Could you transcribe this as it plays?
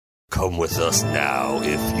Come with us now,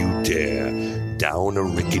 if you dare, down a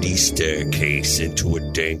rickety staircase into a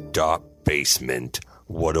dank, dark basement.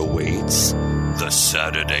 What awaits? The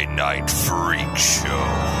Saturday Night Freak Show.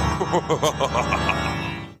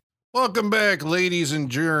 Welcome back, ladies and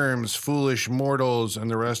germs, foolish mortals, and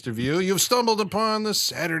the rest of you. You've stumbled upon the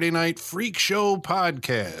Saturday Night Freak Show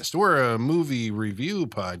podcast. We're a movie review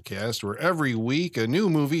podcast where every week a new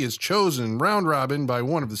movie is chosen round robin by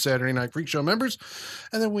one of the Saturday Night Freak Show members,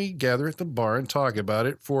 and then we gather at the bar and talk about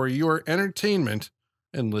it for your entertainment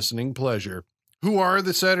and listening pleasure. Who are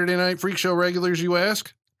the Saturday Night Freak Show regulars, you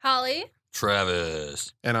ask? Holly.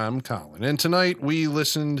 Travis. And I'm Colin. And tonight we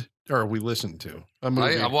listened to a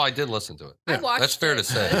movie. I did listen to it. I watched That's fair to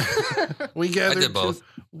say. We gathered I did both. to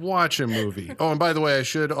watch a movie. Oh, and by the way, I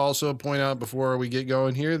should also point out before we get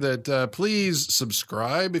going here that please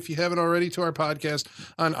subscribe if you haven't already to our podcast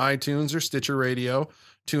on iTunes or Stitcher Radio,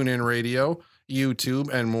 TuneIn Radio, YouTube,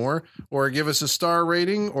 and more. Or give us a star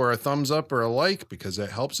rating or a thumbs up or a like because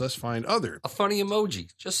that helps us find other. A funny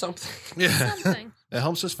emoji. Just something. Yeah. Something. It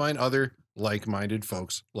helps us find other like-minded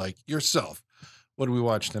folks like yourself. What do we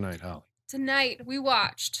watch tonight, Holly? Tonight we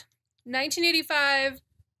watched 1985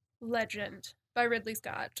 Legend by Ridley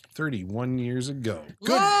Scott. 31 years ago.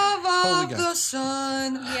 Good. Love Holy of God. the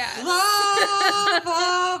sun. Yes.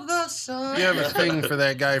 Love of the sun. You have a thing for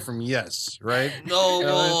that guy from Yes, right? No,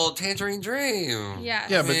 well, Tangerine Dream. Yes.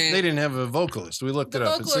 Yeah, but mean- they didn't have a vocalist. We looked The it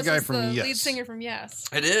up. It's the vocalist guy is from the Yes. lead singer from Yes.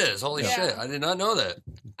 It is. Holy Yeah. shit. I did not know that.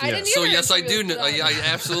 I Yeah. didn't So, either yes, I until do. we looked it I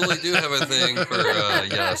up. absolutely do have a thing for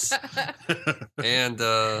Yes. And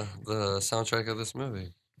the soundtrack of this movie.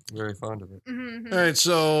 Very fond of it. Mhm. All right,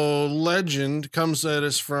 so Legend comes at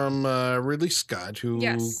us from Ridley Scott, who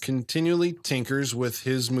Yes. continually tinkers with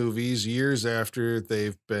his movies years after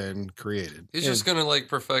they've been created. He's just going to, like,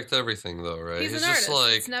 perfect everything, though, right? He's an just artist.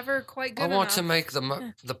 like, It's never quite good I want enough. to make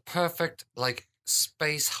the perfect, like,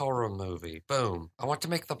 space horror movie. Boom. I want to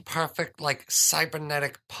make the perfect, like,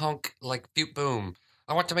 cybernetic punk, like, boom.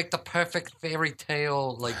 I want to make the perfect fairy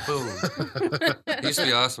tale, like, boom. He used to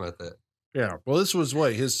be awesome at that. Yeah, well, this was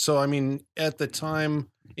what his. So I mean, at the time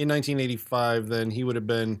in 1985, then he would have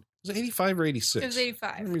been. Was it 85 or 86? It was For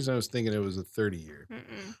 85. some reason I was thinking it was a 30-year.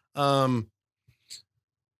 Mm-mm.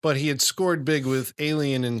 But he had scored big with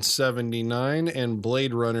Alien in 79 and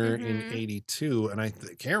Blade Runner in Mhm. 82, and I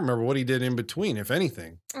can't remember what he did in between, if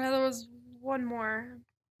anything. There was one more.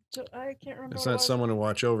 I can't remember. It's what it not was. Someone to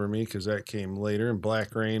Watch Over Me because that came later, and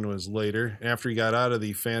Black Rain was later. After he got out of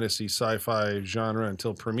the fantasy sci-fi genre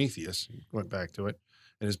until Prometheus, he went back to it,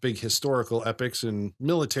 and his big historical epics and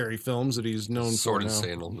military films that he's known Sword for and now.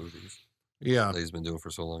 Sandal movies Yeah, that he's been doing for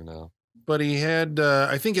so long now. but he had,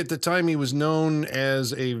 I think at the time he was known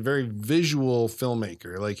as a very visual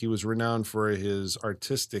filmmaker. Like he was renowned for his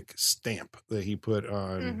artistic stamp that he put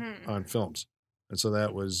Mhm. on films. And so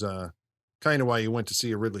that was kind of why you went to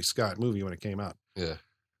see a Ridley Scott movie when it came out. Yeah.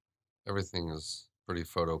 Everything is pretty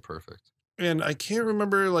photo perfect. And I can't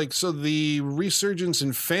remember, like, so the resurgence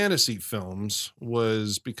in fantasy films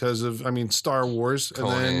was because of, I mean, Star Wars and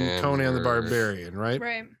then Conan the or- Barbarian, right?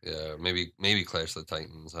 Right. Yeah, maybe Clash of the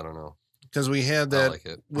Titans. I don't know. Because we had I that like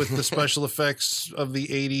it. with the special effects of the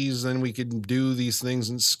 80s, then we could do these things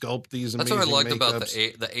and sculpt these That's amazing what I liked about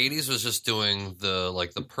makeups. the 80s was just doing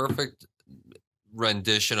the perfect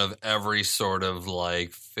rendition of every sort of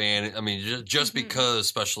like fan. I mean, just Mhm. because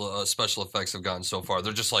special effects have gotten so far,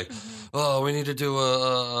 they're just like, Mhm. oh, we need to do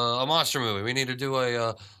a monster movie. We need to do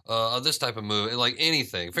a this type of movie, like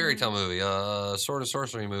anything, fairy tale movie, sword and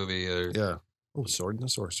sorcery movie. Or, Yeah. Oh, Sword and the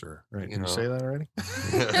Sorcerer. Right. You Did you know. say that already?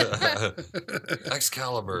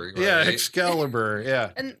 Excalibur. Right? Yeah, Excalibur.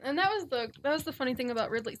 Yeah. And that was the funny thing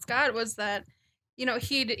about Ridley Scott was that, you know,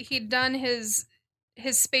 he'd done his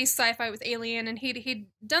space sci-fi with Alien, and he'd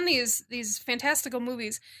done these fantastical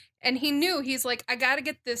movies, and he knew, he's like, I gotta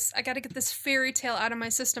get this fairy tale out of my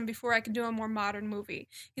system before I can do a more modern movie.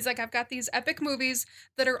 He's like, I've got these epic movies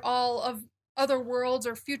that are all of other worlds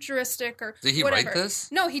or futuristic or Did he whatever. write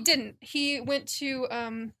this? No, he didn't. He went to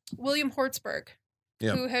William Hortzberg,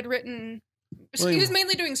 Yeah. who had written. William- He was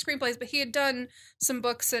mainly doing screenplays, but he had done some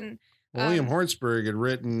books and. William Hortzberg had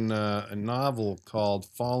written a novel called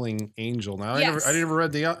Falling Angel. Now, Yes. I never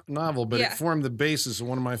read the novel, but Yeah. it formed the basis of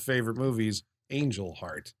one of my favorite movies, Angel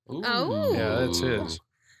Heart. Oh. Yeah, that's his.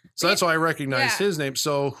 So that's why I recognize Yeah. his name.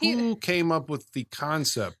 So who He- came up with the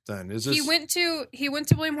concept then? Is this He went to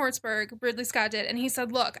William Hortzberg, Ridley Scott did, and he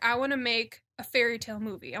said, "Look, I want to make a fairy tale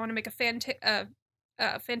movie. I want to make a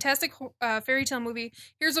fantastic fairy tale movie.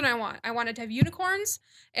 Here's what I want. I want it to have unicorns,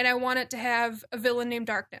 and I want it to have a villain named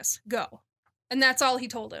Darkness. Go." And that's all he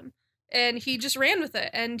told him. And he just ran with it.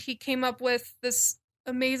 And he came up with this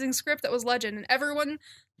amazing script that was legend, and everyone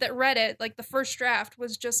that read it, like the first draft,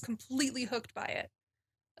 was just completely hooked by it.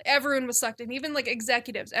 Everyone was sucked in, even like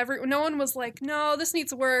executives. No one was like, no, this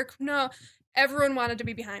needs work. No, everyone wanted to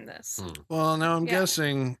be behind this. Well, now I'm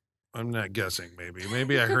guessing. I'm not guessing.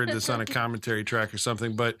 Maybe I heard this on a commentary track or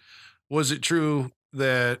something. But was it true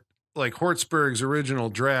that like Hortzberg's original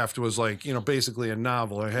draft was like, basically a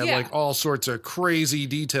novel? It had like all sorts of crazy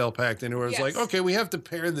detail packed into it. It was like, okay, we have to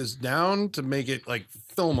pare this down to make it like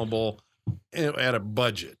filmable at a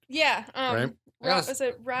budget. Yeah. Right. Is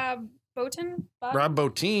it Rob Bottin? Rob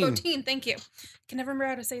Bottin. Bottin, thank you. I can never remember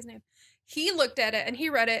how to say his name. He looked at it and he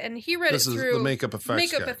read it This is through the makeup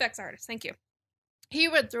effects guy. effects artist. Thank you. He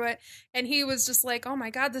read through it and he was just like, "Oh my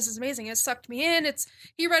God, this is amazing! It sucked me in."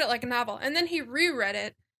 He read it like a novel, and then he reread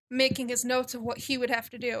it, making his notes of what he would have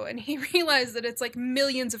to do, and he realized that it's like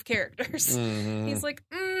millions of characters. Mm-hmm. He's like,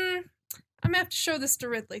 "I'm gonna have to show this to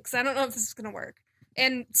Ridley because I don't know if this is gonna work."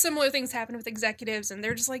 And similar things happen with executives, and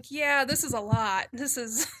they're just like, "Yeah, this is a lot. This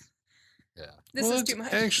is." This is too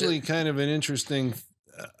much. Actually, kind of an interesting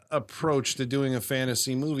approach to doing a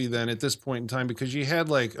fantasy movie then at this point in time, because you had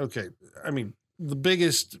the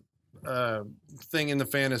biggest thing in the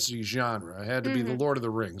fantasy genre had to be the Lord of the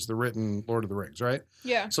Rings, the written Lord of the Rings, right?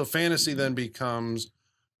 Yeah. So fantasy then becomes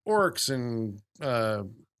orcs and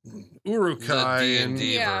Uruk-hai, the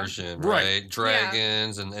D&D version, right?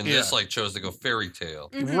 Dragons, and this chose to go fairy tale.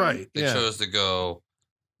 Right. They chose to go.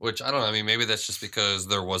 Which, I don't know, I mean, maybe that's just because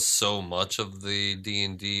there was so much of the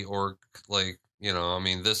D&D orc,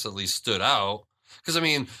 this at least stood out. Because,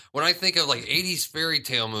 when I think of, 80s fairy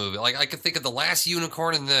tale movie, I could think of The Last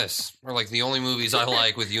Unicorn and this, or, the only movies I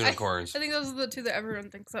like with unicorns. I think those are the two that everyone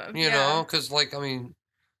thinks of. You know, because,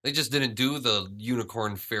 they just didn't do the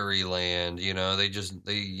unicorn fairyland, they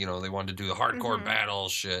wanted to do the hardcore battle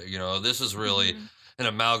shit, this is really... an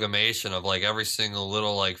amalgamation of every single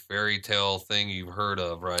little fairy tale thing you've heard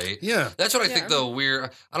of, right? Yeah. That's what I think though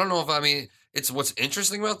I don't know if it's what's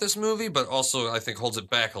interesting about this movie, but also I think holds it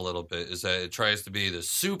back a little bit is that it tries to be the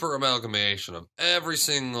super amalgamation of every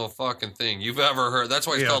single fucking thing you've ever heard. That's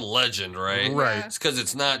why it's called legend, right? Right. It's because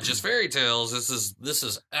it's not just fairy tales. This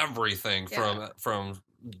is everything from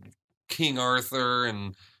King Arthur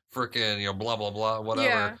and frickin' blah blah blah whatever.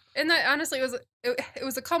 Yeah, and that honestly it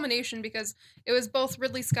was a culmination because it was both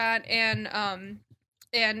Ridley Scott and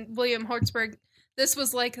William Hortzberg. This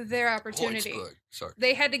was their opportunity. Sorry.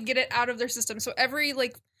 They had to get it out of their system. So every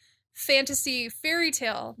fantasy fairy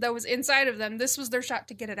tale that was inside of them, this was their shot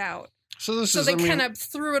to get it out. So they kind of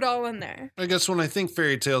threw it all in there. I guess when I think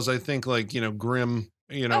fairy tales, I think Grimm,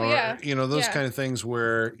 those kind of things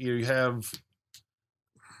where you have.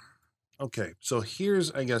 Okay, so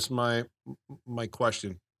here's, I guess, my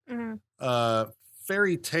question. Mm-hmm.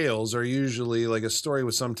 Fairy tales are usually a story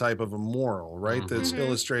with some type of a moral, right? Mm-hmm. That's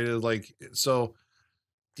illustrated so.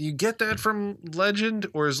 Do you get that from Legend,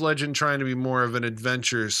 or is Legend trying to be more of an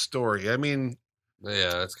adventure story? Yeah,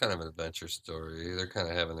 it's kind of an adventure story. They're kind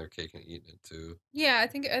of having their cake and eating it too. Yeah, I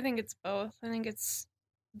think it's both. I think it's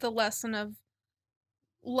the lesson of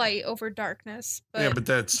light over darkness. But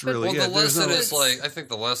that's really the lesson is I think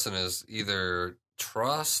the lesson is either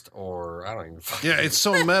trust or I don't even. Yeah, it's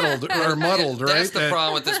so muddled, right? That's the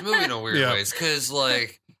problem with this movie in a weird ways, because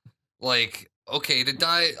okay, to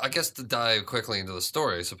dive quickly into the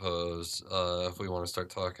story, I suppose, if we want to start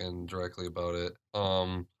talking directly about it.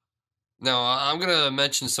 Now, I'm going to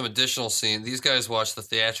mention some additional scenes. These guys watched the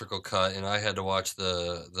theatrical cut, and I had to watch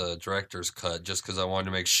the director's cut just because I wanted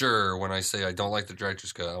to make sure when I say I don't like the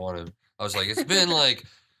director's cut, I was like, it's been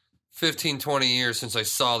 15, 20 years since I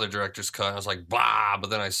saw the director's cut. And I was like, bah, but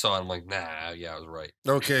then I saw it. I'm like, nah, yeah, I was right.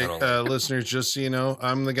 Okay, listeners, just so you know,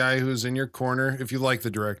 I'm the guy who's in your corner if you like the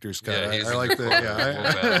director's cut. Yeah, I like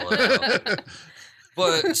the.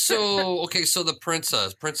 But so the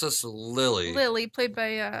Princess Lily, played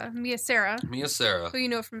by Sara, who you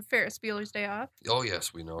know from Ferris Bueller's Day Off. Oh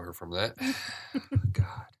yes, we know her from that.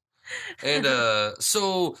 God, and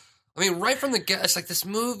so. Right from the get, it's this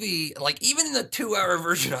movie, even in the 2-hour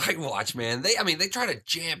version I watched, man, they try to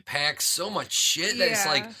jam pack so much shit that it's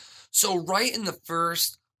so right in the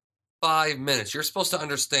first 5 minutes, you're supposed to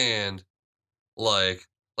understand,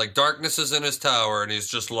 darkness is in his tower, and he's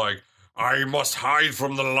just I must hide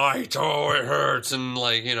from the light. Oh, it hurts, and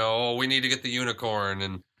we need to get the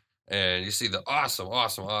unicorn, and you see the awesome. I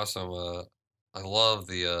love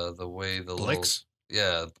the way the Blix.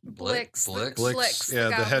 Yeah, Blix. Yeah,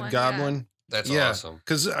 the head goblin. Yeah. That's awesome.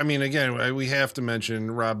 Because again, we have to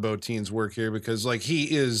mention Rob Bottin's work here because he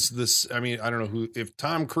is this. I don't know if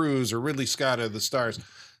Tom Cruise or Ridley Scott are the stars.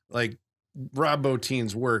 Rob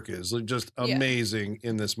Bottin's work is just amazing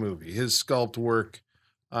in this movie. His sculpt work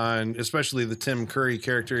on especially the Tim Curry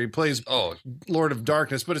character. He plays Lord of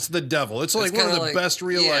Darkness, but it's the devil. It's like one of the best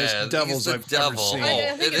realized devils I've ever seen.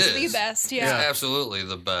 I think it's the best. Yeah, it's absolutely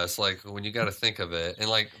the best. Like when you got to think of it, and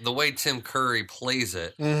like the way Tim Curry plays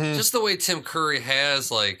it, just the way Tim Curry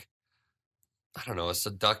has like, I don't know, a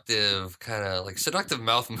seductive kind of like seductive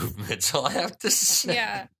mouth movement. So I have to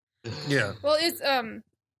say, yeah. Well, it's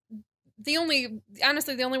the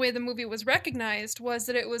only way the movie was recognized was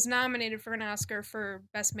that it was nominated for an Oscar for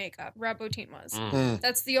Best Makeup. Rob Bottin was.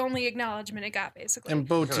 That's the only acknowledgement it got, basically. And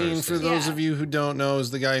Bottin, for those of you who don't know,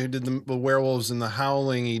 is the guy who did the werewolves and the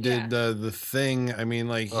Howling. He did the Thing. I mean,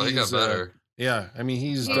 like he got better. Yeah, I mean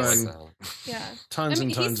he's done tons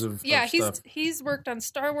and tons of stuff. He's worked on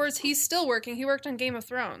Star Wars. He's still working. He worked on Game of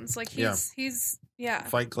Thrones. Like he's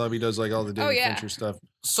Fight Club. He does like all the David Fincher stuff.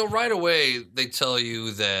 So right away they tell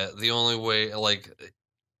you that the only way, like,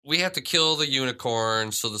 we have to kill the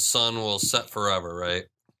unicorn so the sun will set forever, right?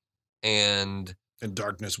 And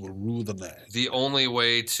darkness will rule the land. The only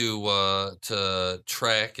way to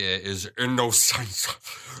track it is in no sense.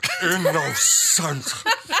 In no sense.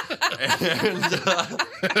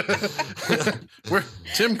 Where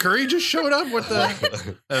Tim Curry just showed up with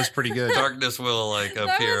the. That was pretty good. Darkness will like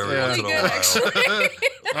appear every once in a while.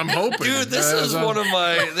 I'm hoping, dude. This is one of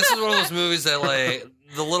those movies that like.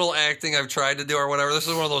 The little acting I've tried to do or whatever, this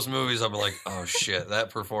is one of those movies I'm like, oh shit, that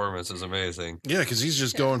performance is amazing. Yeah, because he's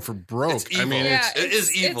just going for broke. It's evil. I mean, it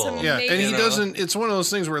is evil. And he doesn't, it's one of those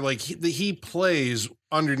things where like he plays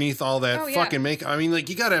underneath all that fucking makeup. I mean, like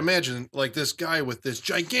you got to imagine like this guy with this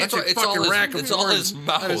gigantic fucking rack of it's all his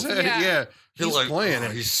mouth. He's like, playing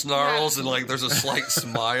it. He snarls and like there's a slight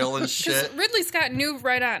smile and shit. Ridley Scott knew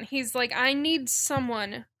right on. He's like, I need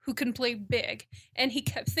someone who can play big. And he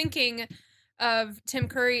kept thinking of Tim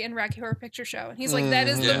Curry in Rocky Horror Picture Show. And he's like, that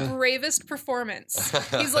is the bravest performance.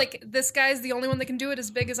 He's like, this guy's the only one that can do it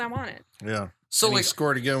as big as I want it. Yeah. So and he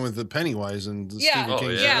scored again with the Pennywise and the Stephen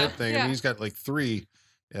King thing. I mean, he's got like three,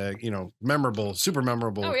 super memorable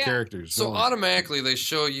characters. So automatically they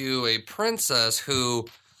show you a princess who,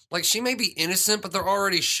 like, she may be innocent, but they're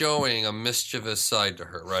already showing a mischievous side to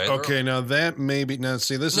her, right? Okay, now that maybe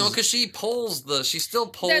see this. No, because she still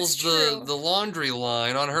pulls the laundry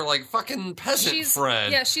line on her like fucking peasant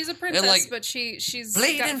friend. Yeah, she's a princess, like, but she's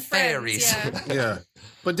bleeding fairies. Yeah.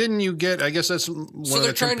 But didn't you get? I guess that's one of the comparisons. So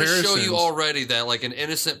they're trying to show you already that like an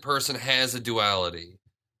innocent person has a duality.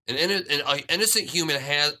 An innocent human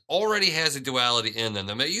already has a duality in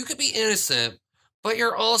them. You could be innocent, but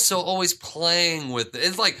you're also always playing with it.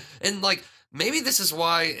 It's like, and like, maybe this is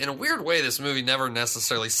why, in a weird way, this movie never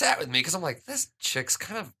necessarily sat with me, because I'm like, this chick's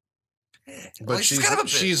kind of But like,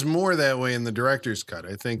 she's more that way in the director's cut,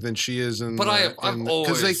 I think, than she is in. But I've always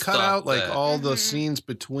because they cut out like that. all the scenes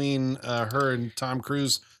between her and Tom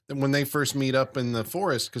Cruise when they first meet up in the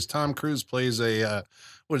forest. Because Tom Cruise plays a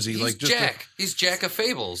what is he He's like? Jack. He's Jack of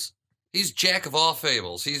Fables. He's Jack of all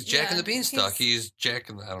fables. He's Jack and the Beanstalk. He's Jack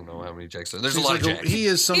and I don't know how many Jacks. There's a lot of Jacks. He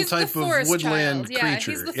is some type of woodland creature. Yeah,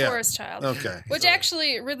 he's the forest child. Okay. Which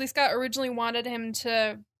actually Ridley Scott originally wanted him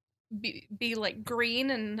to be like green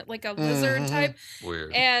and like a lizard type.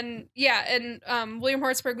 Weird. And William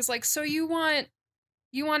Hortzberg was like, so you want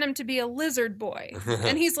him to be a lizard boy?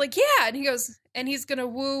 And he's like, yeah. And he goes, and he's gonna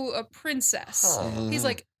woo a princess. He's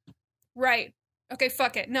like, right. Okay,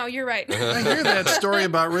 fuck it. No, you're right. I hear that story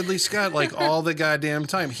about Ridley Scott like all the goddamn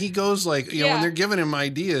time. He goes like, when they're giving him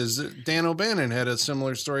ideas, Dan O'Bannon had a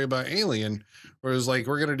similar story about Alien, where it was like,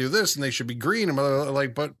 we're going to do this and they should be green. And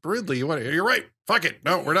like, but Ridley, you're right. Fuck it.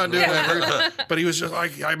 No, we're not doing that. But he was just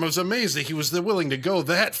like, I was amazed that he was willing to go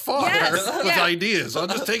that far with ideas. I'll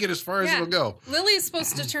just take it as far as it'll go. Lily is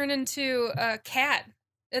supposed to turn into a cat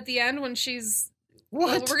at the end when she's... What?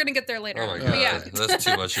 Well, we're going to get there later. Oh my God. That's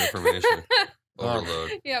too much information.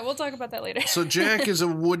 Overload. Yeah, we'll talk about that later. So Jack is a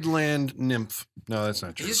woodland nymph. No, that's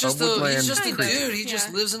not true. He's just a dude. He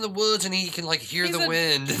just lives in the woods and he can like hear the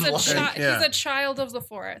wind. He's a child of the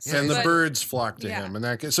forest. And the birds flock to him.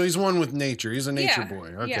 And so he's one with nature. He's a nature boy.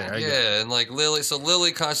 Okay. Yeah, and like Lily. So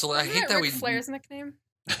Lily constantly. I hate that Ric Flair's nickname.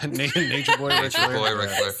 Nature boy, Ric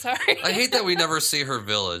Flair. Sorry. I hate that we never see her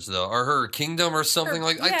village though, or her kingdom, or something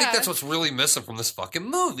like. I think that's what's really missing from this fucking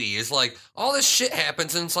movie. Is like all this shit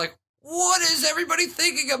happens and it's like, what is everybody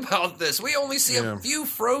thinking about this? We only see a few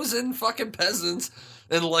frozen fucking peasants,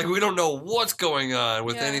 and like we don't know what's going on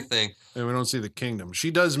with anything. And we don't see the kingdom. She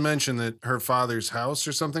does mention that her father's house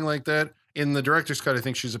or something like that. In the director's cut, I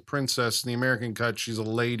think she's a princess. In the American cut, she's a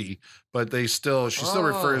lady. But she still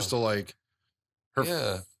refers to like her.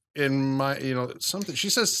 Yeah. In my, something she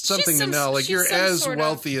says something to Nell, like you're as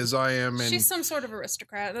wealthy as I am, and she's some sort of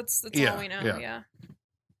aristocrat. That's all we know. Yeah.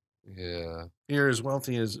 Yeah. You're as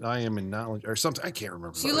wealthy as I am in knowledge or something. I can't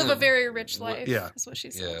remember. You live a very rich life. Yeah. Is what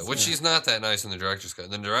she says. Yeah, which she's not that nice in the director's cut.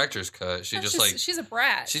 In the director's cut, she's she's a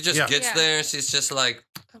brat. she just gets there and she's just like,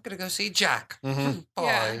 I'm gonna go see Jack. Bye.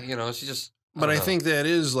 Yeah. She just. But I think that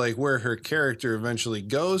is like where her character eventually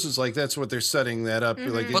goes. Is like that's what they're setting that up.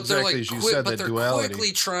 Like But they're exactly as you said, but that they're duality.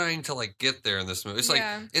 quickly trying to like get there in this movie. It's like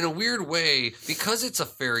in a weird way because it's a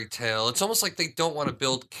fairy tale. It's almost like they don't want to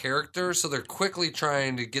build characters, so they're quickly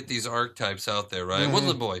trying to get these archetypes out there, right?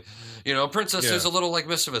 Woodland boy, princess who's a little like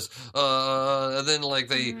mischievous, and then like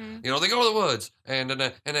they, they go to the woods and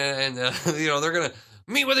they're gonna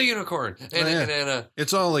meet with a unicorn. And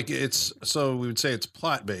it's all like so we would say it's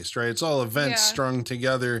plot based, right? It's all events strung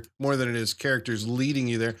together more than it is characters leading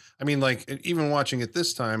you there. I mean, like even watching it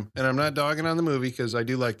this time, and I'm not dogging on the movie because I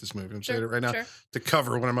do like this movie. I'm saying it right now to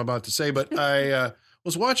cover what I'm about to say, but I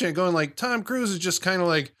was watching it going like Tom Cruise is just kind of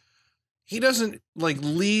like, he doesn't like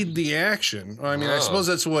lead the action. I mean, I suppose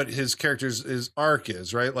that's what his character's arc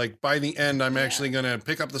is, right? Like by the end, I'm actually going to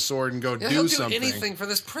pick up the sword and go he'll do something. Anything for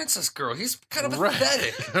this princess girl. He's kind of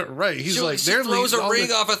pathetic. Right. He's she throws a ring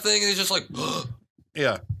off a thing and he's just like,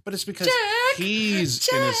 yeah. But it's because he's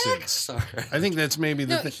innocent. Sorry. I think that's maybe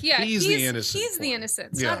the thing. Yeah, he's the innocent. He's the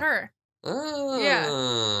innocent, not her.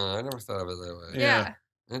 Oh, I never thought of it that way. Yeah.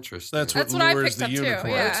 Interesting. That's what I lures picked the up unicorn. too.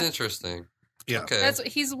 Yeah. That's interesting. Yeah. Okay.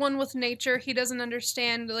 He's one with nature. He doesn't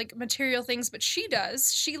understand like material things, but she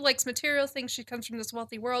does. She likes material things. She comes from this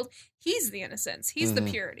wealthy world. He's the innocence. He's the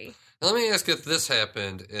purity. Let me ask if this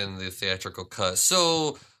happened in the theatrical cut.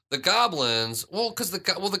 So the goblins,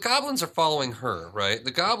 the goblins are following her, right?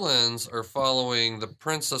 The goblins are following the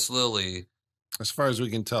Princess Lily. As far as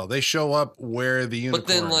we can tell, they show up where the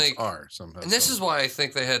unicorns are somehow. And this is why I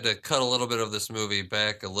think they had to cut a little bit of this movie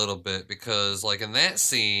back a little bit because, like in that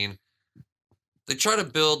scene, they try to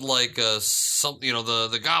build like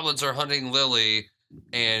the goblins are hunting Lily,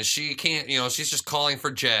 and she can't, she's just calling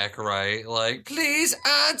for Jack, right? Like, please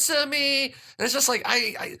answer me. And it's just like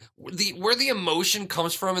where the emotion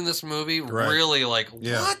comes from in this movie, really like,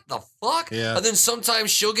 what the fuck? Yeah. And then sometimes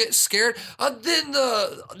she'll get scared, and then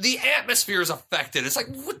the atmosphere is affected. It's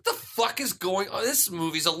like, what the fuck is going on? This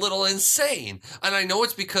movie's a little insane, and I know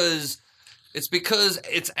it's because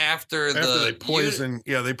it's after they poison.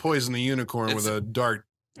 They poison the unicorn with a dart.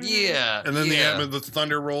 Yeah, and then the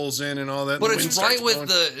thunder rolls in and all that. But it's right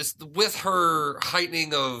with her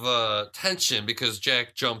heightening of tension because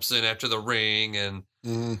Jack jumps in after the ring and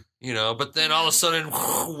But then all of a sudden,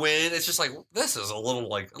 wind. It's just like this is a little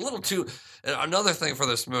too. And another thing for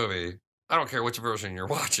this movie, I don't care which version you're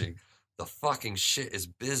watching, the fucking shit is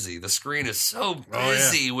busy. The screen is so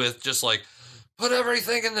busy with just like. Put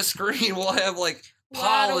everything in the screen. We'll have like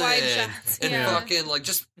pollen and fucking like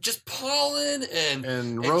just pollen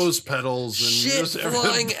and rose petals and shit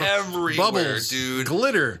flying everywhere, bubbles, dude.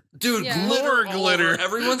 Glitter, dude, glitter.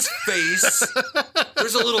 Everyone's face.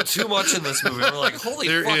 There's a little too much in this movie. We're like, holy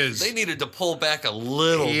fuck! They needed to pull back a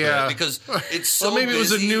little bit because it's so. Maybe busy. It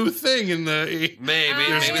was a new thing in the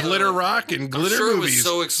maybe glitter rock and glitter movies. It was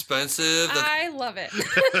so expensive. I love it.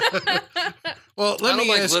 Well, let me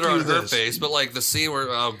ask glitter you on her this. face, but like the scene where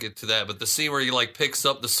I'll get to that. But the scene where he like picks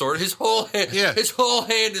up the sword, his whole hand is glittery. Yeah,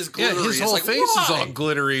 his whole like, face is all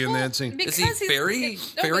glittery in that scene. Is he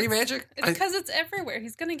fairy magic? Because it's everywhere.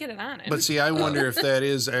 He's gonna get it on him. But see, I wonder if that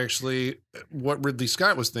is actually what Ridley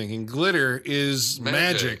Scott was thinking. Glitter is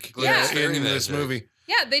magic in this movie.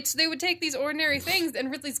 Yeah, they would take these ordinary things, and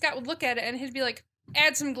Ridley Scott would look at it, and he'd be like,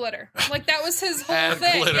 "Add some glitter." Like that was his whole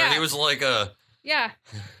thing. Glitter. Yeah. He was like a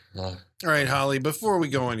All right, Holly, before we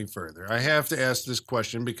go any further, I have to ask this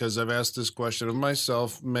question because I've asked this question of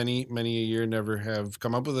myself many, many a year, never have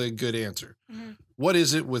come up with a good answer. Mm-hmm. What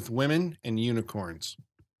is it with women and unicorns?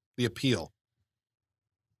 The appeal.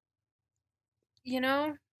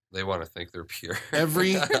 They want to think they're pure.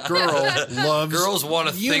 Every girl loves girls want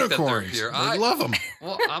to think that they're pure. They love them.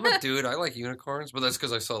 Well, I'm a dude. I like unicorns, but that's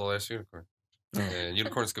because I saw the last unicorn. And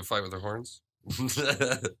unicorns can fight with their horns.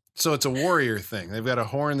 So it's a warrior thing. They've got a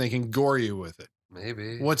horn. They can gore you with it.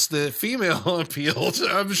 Maybe. What's the female appeal?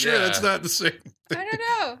 I'm sure that's not the same thing. I don't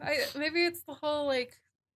know. Maybe it's the whole like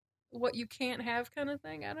what you can't have kind of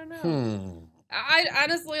thing. I don't know. I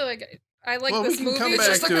honestly I like this movie.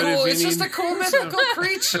 It's just a cool mythical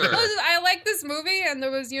creature. I like this movie, and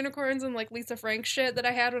there was unicorns and like Lisa Frank shit that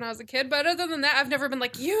I had when I was a kid. But other than that, I've never been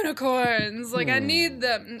like unicorns. Like I need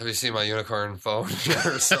them. Have you seen my unicorn phone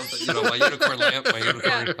or something? My unicorn lamp, my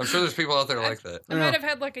unicorn. Yeah. I'm sure there's people out there like that. I might have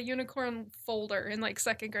had like a unicorn folder in like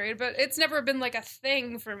second grade, but it's never been like a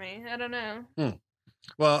thing for me. I don't know.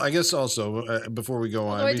 Well, I guess also before we go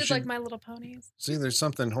on, I we did should like My Little Ponies. see. There's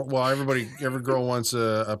something. Well, every girl wants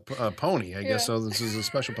a pony, I guess. Yeah. So this is a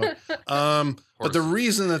special pony. But the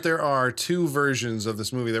reason that there are two versions of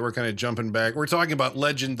this movie that we're kind of jumping back, we're talking about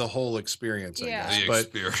Legend, the whole experience. I Yeah. guess. The But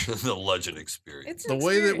experience, the legend experience. It's the an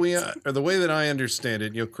way that experience. or the way that I understand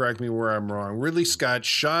it, you'll correct me where I'm wrong. Ridley Scott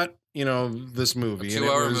shot, this movie, and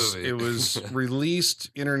movie. it was released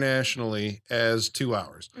internationally as 2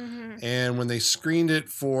 hours. Mhm. And when they screened it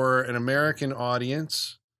for an American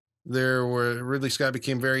audience, Ridley Scott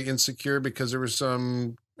became very insecure because there was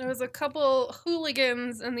There was a couple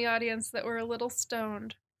hooligans in the audience that were a little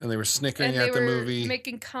stoned. and they were snickering And they at the were movie.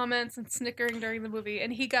 making comments and snickering during the movie,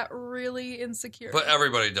 and he got really insecure. But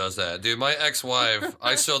everybody does that, dude. My ex-wife,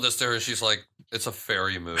 I showed this to her, and she's like, "It's a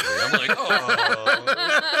fairy movie." I'm like, "Oh,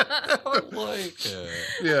 I like it."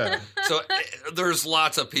 Yeah. So there's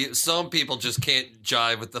lots of people. Some people just can't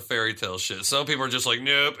jive with the fairy tale shit. Some people are just like,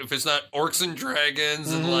 "Nope." If it's not orcs and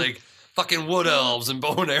dragons and like fucking wood elves and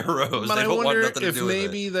bow and arrows, But they I don't want wonder nothing to if do with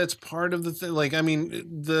maybe it. that's part of the thing. Like, I mean, I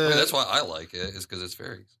mean, that's why I like it, is because it's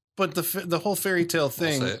fairies. but the whole fairy tale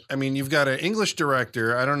thing. say it. I mean, you've got an English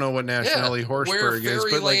director. I don't know what nationality where Horsburgh is,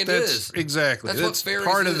 but like Fairyland that's is. Exactly That's what fairies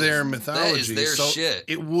part of is. their That is mythology. their so shit.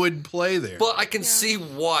 It would play there. But I can Yeah. see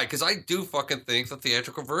why, because I do fucking think the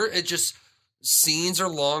theatrical version, it just, scenes are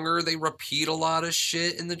longer. They repeat a lot of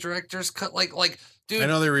shit in the director's cut. Like, dude, I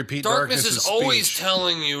know they repeat darkness is always speech.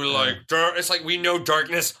 telling you, like, it's like, we know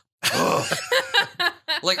darkness.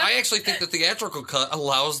 Like, I actually think the theatrical cut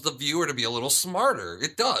allows the viewer to be a little smarter.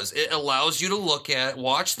 It does. It allows you to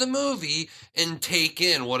watch the movie and take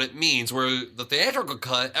in what it means. Where the theatrical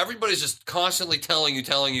cut, everybody's just constantly telling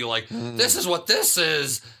you, like, this is what this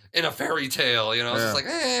is in a fairy tale. It's Yeah. just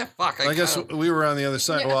like, fuck. I guess we were on the other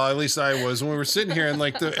side. Yeah. Well, at least I was. When we were sitting here, and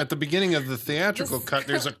like at the beginning of the theatrical cut,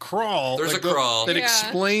 there's a crawl. There's like a crawl. that Yeah.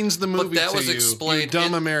 explains the movie that to was you, explained you dumb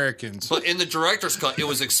in- Americans. But in the director's cut, it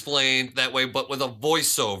was explained that way, but with a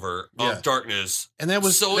voiceover Yeah. of darkness. And that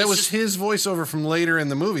was So it's just- his voiceover from later in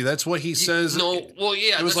the movie. That's what he says. No, well,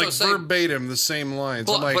 yeah, it was that's like what I'm saying. verbatim the same lines.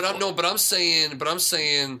 But, I'm like, but I'm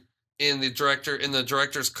saying in the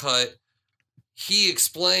director's cut, he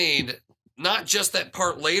explained not just that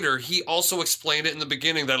part later. He also explained it in the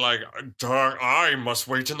beginning that like dark. I must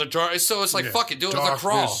wait in the dark. So it's like yeah, fuck it, do it with a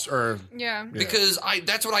crawl. darkness, or yeah. Because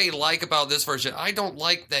that's what I like about this version. I don't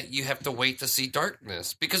like that you have to wait to see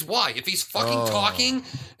darkness. Because why? If he's fucking talking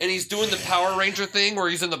and he's doing the Power Ranger thing where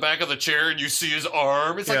he's in the back of the chair and you see his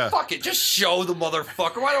arm, it's Yeah. like fuck it, just show the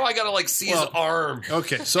motherfucker. Why do I gotta like see his arm?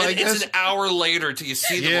 Okay, so And I guess it's an hour later till you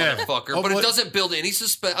see the Yeah. motherfucker, Oh, but it what- doesn't build any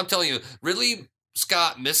suspense. I'm telling you, Ridley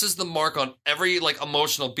Scott misses the mark on every like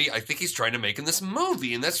emotional beat I think he's trying to make in this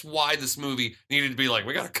movie, and that's why this movie needed to be like,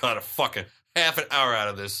 we gotta cut a fucking half an hour out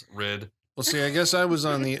of this, Rid. Well, see, I guess I was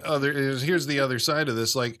on the other. Here's the other side of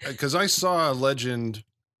this, like, because I saw Legend,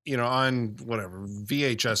 on whatever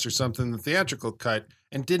VHS or something, the theatrical cut,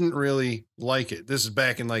 and didn't really like it. This is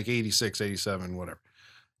back in like 86, 87, whatever.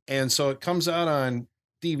 And so it comes out on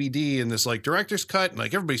DVD in this like director's cut, and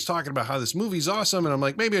like everybody's talking about how this movie's awesome, and I'm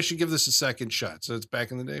like, maybe I should give this a second shot. So it's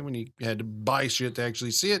back in the day when you had to buy shit to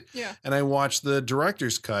actually see it. Yeah. And I watched the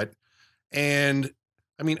director's cut, and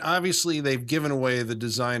I mean, obviously they've given away the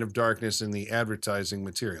design of darkness in the advertising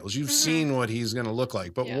materials. You've seen what he's going to look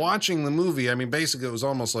like, but Yeah. watching the movie, I mean, basically it was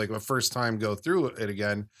almost like a first time go through it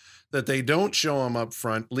again. That they don't show him up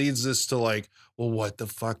front leads us to like, well, what the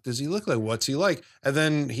fuck does he look like? What's he like? And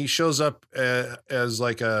then he shows up as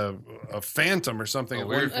like a phantom or something A at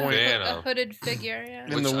weird one point. Phantom. A hooded figure, yeah.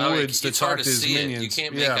 In the I mean, woods to it's talk hard to to his see minions. it. You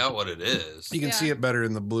can't make Yeah. out what it is. You can Yeah. see it better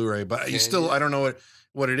in the Blu-ray, but you Can still, you? I don't know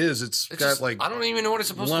what it is. It's got just, like I don't even know what it's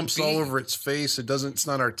supposed lumps to be. all over its face. It's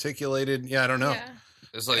not articulated. Yeah, I don't know. Yeah.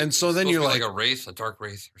 It's like, And so it's then supposed you're to be like- a wraith, a dark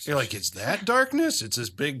wraith. Or You're like, something. is that darkness? It's this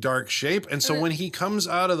big dark shape. And so when he comes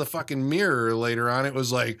out of the fucking mirror later on, it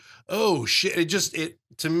was like, oh shit. It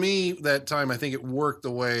to me that time, I think it worked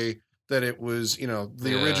the way that it was, the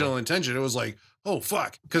Yeah. original intention. It was like, oh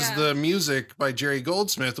fuck. Because Yeah. the music by Jerry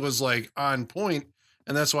Goldsmith was like on point.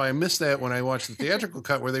 And that's why I missed that when I watched the theatrical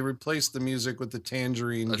cut where they replaced the music with the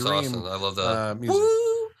Tangerine That's Dream awesome. I love that. music.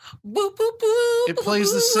 Woo, boo, boo, It boo, plays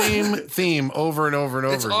the boo. same theme over and over and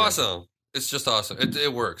over It's again. awesome. It's just awesome.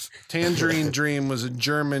 It works. Tangerine Dream was a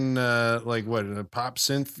German, a pop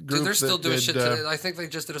synth group. Dude, they're still that doing did, shit today. I think they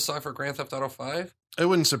just did a song for Grand Theft Auto 5. It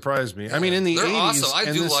wouldn't surprise me. I mean, in the They're 80s, awesome. I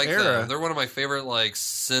in do this like era, them. They're one of my favorite like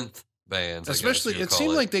synth bands. I guess especially, you'd it call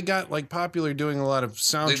seemed like they got like popular doing a lot of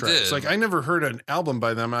soundtracks. did. Like I never heard an album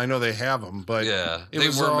by them. I know they have them, but yeah, it they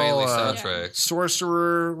was were mainly all, soundtracks.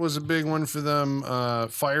 Sorcerer was a big one for them.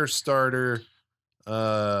 Firestarter.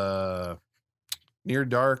 Near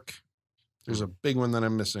Dark. There's a big one that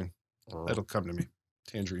I'm missing. Oh. That'll come to me.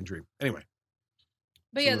 Tangerine Dream. Anyway.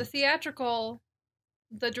 But yeah, the theatrical,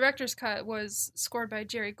 the director's cut was scored by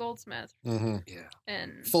Jerry Goldsmith. Mm-hmm. Yeah.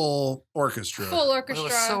 And Full orchestra. full Well, orchestra. it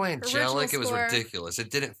was so angelic. original It was score. ridiculous.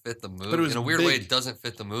 It didn't fit the movie. But it was in a weird way, big. it doesn't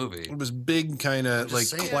fit the movie. It was big, kind I'm of just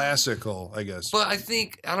like saying. classical, I guess. But I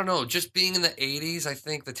think, I don't know, just being in the 80s, I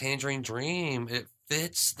think the Tangerine Dream, it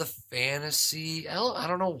fits the fantasy. I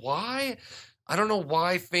don't know why. I don't know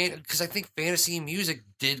why, because I think fantasy and music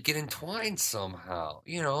did get entwined somehow.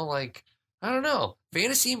 You know, like, I don't know.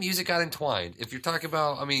 Fantasy and music got entwined. If you're talking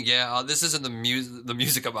about, I mean, yeah, this isn't the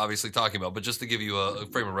music I'm obviously talking about, but just to give you a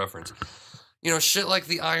frame of reference. You know, shit like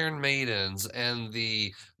the Iron Maidens and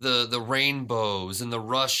the Rainbows and the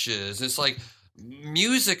Rushes. It's like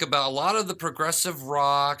music about a lot of the progressive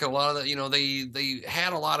rock, a lot of the, you know, they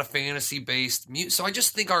had a lot of fantasy based music. So I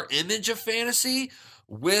just think our image of fantasy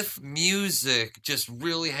with music just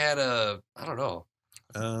really had I don't know.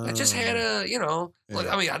 I just had you know, like,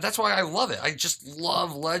 yeah. I mean, that's why I love it. I just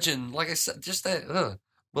love Legend. Like I said, just that. Oh,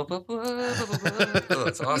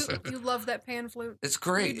 it's awesome. You love that pan flute. It's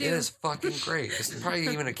great. You It do. is fucking great. It's probably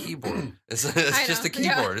even a keyboard. It's I just know. a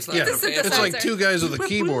keyboard. Yeah. It's not Yeah. even a It's a fancy. It's like two guys with a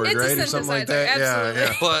keyboard, It's a right? Or something like that. synthesizer,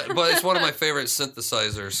 absolutely. Yeah. But it's one of my favorite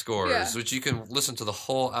synthesizer scores, Yeah. which you can listen to the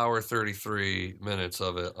whole hour 33 minutes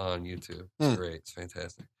of it on YouTube. It's great. It's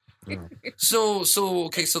fantastic. Yeah. So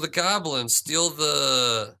okay, so the goblins steal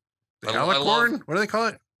the The I love- alicorn? What do they call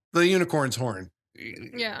it? The unicorn's horn.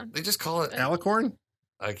 Yeah. They just call it. Alicorn?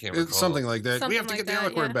 I can't recall. It's something like that. We Something have to like get the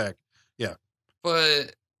that, alicorn yeah. back.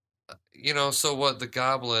 But you know, so what? The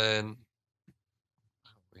goblin.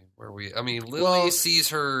 Where we? I mean, Lily Well- sees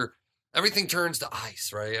her. Everything turns to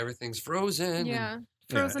ice, right? Everything's frozen. Yeah.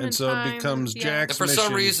 Yeah, Frozen and in so it time. becomes Yeah. Jack's And for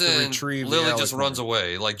some mission to reason, retrieve the Lily just alicorn. runs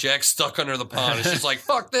away. Like Jack's stuck under the pond, and she's like,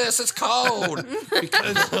 "Fuck this! It's cold."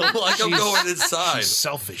 Because like I'm she's- going inside. She's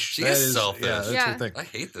selfish. She That is selfish. Yeah, that's Yeah. her thing. I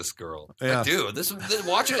hate this girl. Yeah. I do.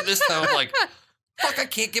 Watching it this time, I'm like, fuck! I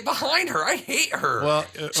can't get behind her. I hate her. Well,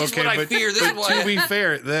 She's okay, what I but, fear. This is but why to be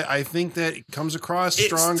fair, I think that comes across it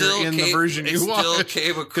stronger still in the came- version it you still watch.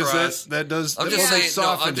 came Because across. that does. I'm that just does saying. No,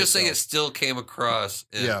 soften I'm just saying it itself. still came across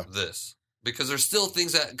in Yeah. this because there's still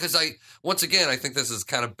things that because once again I think this is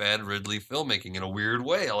kind of bad Ridley filmmaking in a weird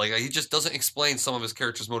way. Like he just doesn't explain some of his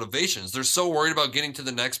characters' motivations. They're so worried about getting to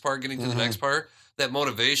the next part, the next part that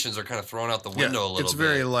motivations are kind of thrown out the window a little it's bit.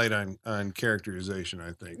 very light on characterization,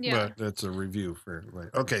 I think. Yeah. But that's a review for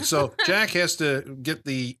later. Okay, so Jack has to get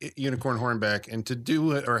the unicorn horn back, and to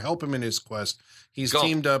do it or help him in his quest, he's Gump.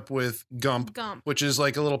 teamed up with Gump, Gump. which is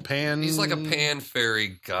like a little pan. He's like a pan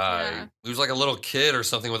fairy guy. Yeah. Who's like a little kid or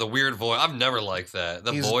something with a weird voice. I've never liked that.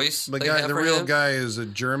 The He's- voice. The they guy, have the for real him. guy, is a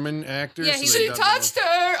German actor. Yeah, so he's- they She dubbed touched him.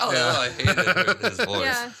 her. Oh, Yeah. I hated his voice.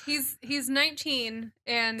 Yeah, he's 19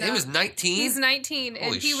 and He was 19. he's 19 and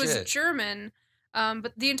Holy he was shit. German.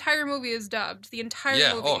 But the entire movie is dubbed. The entire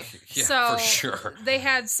Yeah. movie. Oh, yeah. so for sure. They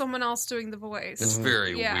had someone else doing the voice. It's Mhm.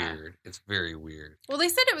 very Yeah. weird. It's very weird. Well, they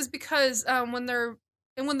said it was because when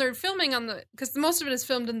they're filming because most of it is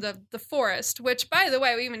filmed in the forest, which by the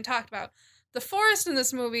way we even talked about. The forest in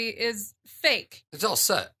this movie is fake. It's all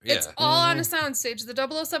set. Yeah. It's all on a soundstage, the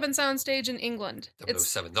 007 soundstage in England. It's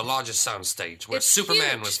 007, the largest soundstage where it's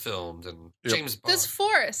Superman huge. was filmed and Yep. James Bond. this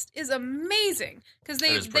forest is amazing because That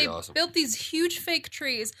they is pretty awesome. built these huge fake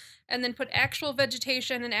trees and then put actual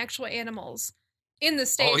vegetation and actual animals in the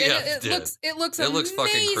stage. Oh, yeah, and they it did. looks it looks looks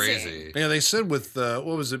fucking amazing. crazy. Yeah, they said with what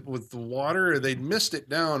was it with the water? They'd missed it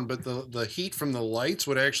down, but the heat from the lights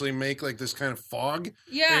would actually make like this kind of fog.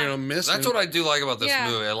 Yeah. Mist. That's what I do like about this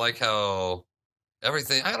Yeah. movie. I like how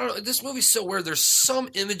everything. I don't know. This movie's so weird. There's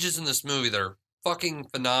some images in this movie that are fucking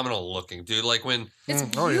phenomenal looking, dude. Like when It's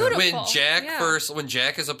Oh, yeah. beautiful. when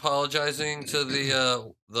Jack is apologizing to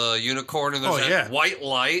the unicorn and there's Oh, that yeah. white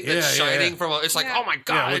light that's Yeah, yeah, shining yeah. from it's like, Yeah. oh my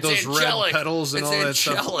god, with it's those angelic. red petals and It's all that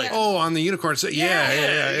stuff. angelic. Oh, on the unicorn. So,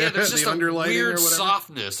 yeah. There's just the a underlighting weird or whatever.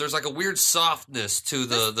 softness. There's like a weird softness to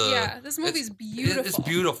This movie's beautiful. It's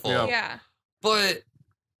beautiful. Yeah. Yeah. But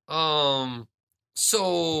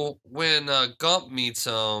so when Gump meets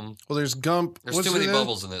him, Well, there's Gump. there's What's too many the-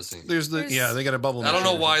 bubbles in that scene. There's There's- they got a bubble. I don't know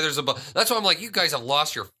machine. why there's a bubble. That's why I'm like, you guys have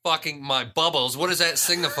lost your fucking my bubbles. What does that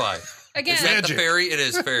signify? Again, Is that the Magic. fairy? It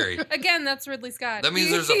is fairy. again, that's Ridley Scott. That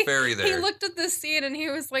means there's a fairy He there. looked at this scene and he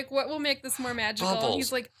was like, "What will make this more magical?" Bubbles.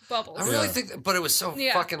 He's like, "Bubbles." I really Yeah. think, but it was so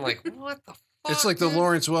Yeah. fucking like, what the fuck? It's like the dude?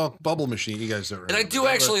 Lawrence Welk bubble machine. You guys don't And I remember do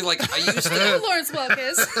that, actually like. I used You know to. who Lawrence Welk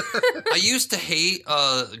is. I used to hate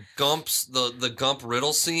Gump's the Gump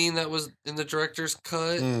riddle scene that was in the director's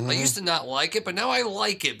cut. Mhm. I used to not like it, but now I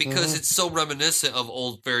like it because Mhm. it's so reminiscent of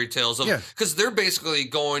old fairy tales. Yeah. Because they're basically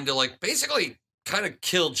going to like basically kind of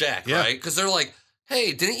kill Jack, right? Because they're like,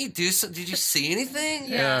 hey, didn't you do so? Did you see anything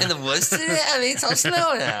in the woods today? I mean, it's all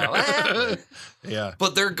snow now. What happened? Yeah.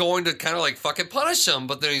 But they're going to kind of like fucking punish him.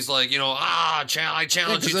 But then he's like, I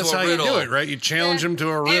challenge you to a riddle. That's how you do it, right? You challenge him to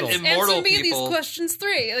a riddle. Immortal answer me people. these questions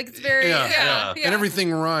 3. Like, it's very, And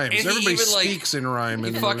everything rhymes. And Everybody even, speaks in rhyme.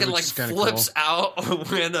 He fucking like flips out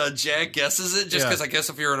when Jack guesses it, just because I guess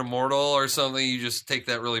if you're an immortal or something, you just take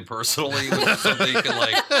that really personally. With something you can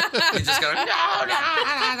like, you just gotta,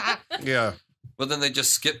 no. Yeah. But then they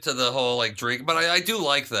just skip to the whole like drink. But I do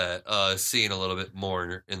like that scene a little bit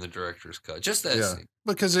more in the director's cut. Just that scene.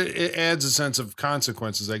 Because it adds a sense of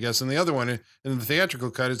consequences, I guess. And the other one, in the theatrical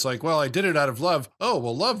cut, it's like, well, I did it out of love. Oh,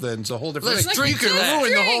 well, love then. It's a whole different Let's thing. drink You to can that.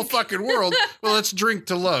 ruin the whole fucking world. Well, let's drink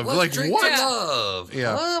to love. Let's like, drink what? to love.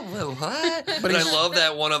 Yeah. What? But I love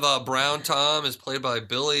that one of Brown Tom is played by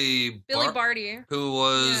Billy Barty, who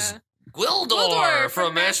was Gwildor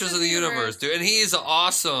from Masters of the Universe, dude. And he's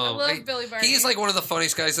awesome. I love Billy Barty. He's like one of the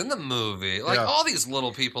funniest guys in the movie. Like all these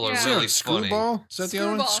little people are really funny. Screwball? Is that the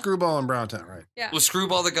other one? Screwball and Browntown, right? Yeah. Was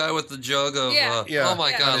Screwball the guy with the jug of oh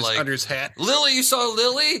my god, like under his hat. Lily, you saw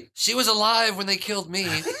Lily? She was alive when they killed me.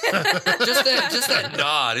 just that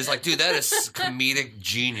nod. He's like, dude, that is comedic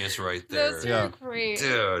genius right there. Those are great.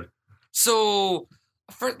 Dude. So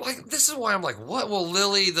this is why I'm like, what will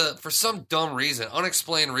Lily, for some dumb reason,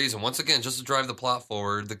 unexplained reason, once again, just to drive the plot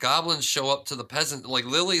forward, the goblins show up to the peasant, like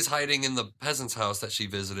Lily's hiding in the peasant's house that she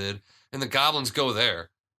visited, and the goblins go there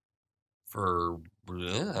for, I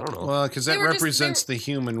don't know. Well, because that represents the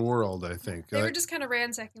human world, I think. They were just kind of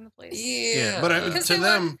ransacking the place. Yeah. But to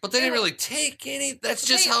them... But they didn't really take any... That's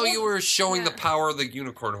just how you were showing the power of the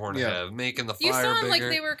unicorn horn to have, making the fire bigger. You saw them like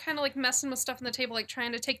they were kind of like messing with stuff on the table, like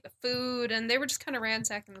trying to take the food, and they were just kind of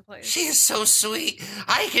ransacking the place. She is so sweet.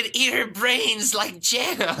 I could eat her brains like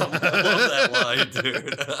jam. I love that line,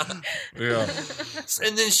 dude. Yeah.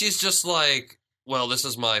 And then she's just like... Well, this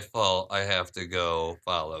is my fault. I have to go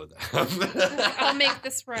follow them. I'll make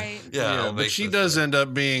this right. Yeah, but she does end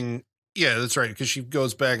up being... Yeah, that's right, because she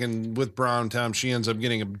goes back and with Brown Tom, she ends up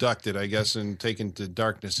getting abducted, I guess, and taken to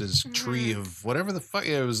Darkness's tree of whatever the fuck.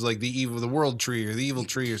 It was like the world tree or the evil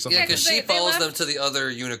tree or something. Yeah, because she follows them to the other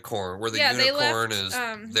unicorn, where the unicorn is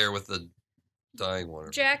there with the dying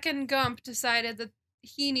one. Jack and Gump decided that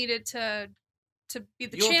he needed to be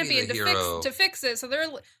the champion to fix it. So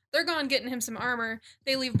they're gone getting him some armor.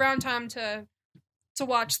 They leave Brown Tom to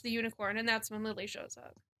watch the unicorn, and that's when Lily shows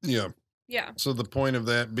up. Yeah. Yeah. So the point of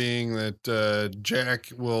that being that Jack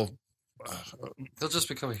will... He'll just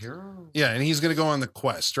become a hero? Yeah, and he's going to go on the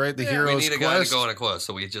quest, right? The hero's quest. We need a guy to go on a quest,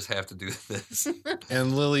 so we just have to do this.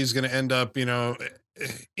 And Lily's going to end up,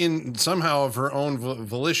 in somehow of her own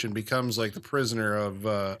volition, becomes like the prisoner of...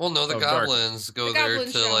 the goblins go there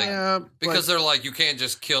to because they're like, you can't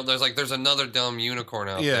just kill... There's another dumb unicorn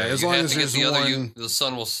out there. As long as there's the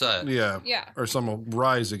sun will set. Yeah. Or sun will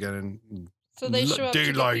rise again and... So they show up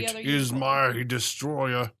Daylight is my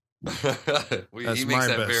destroyer. That's my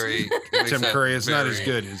best. Tim Curry, it's not as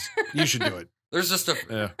good as you should do it. There's just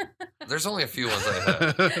there's only a few ones I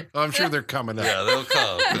have. I'm sure they're coming up. Yeah, they'll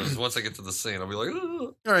come. Because once I get to the scene, I'll be like,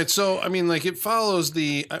 ooh. All right, so I mean, like it follows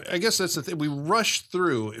I guess that's the thing. We rush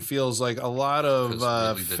through. It feels like a lot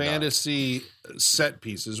of fantasy set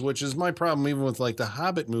pieces, which is my problem. Even with like the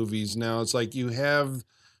Hobbit movies now, it's like you have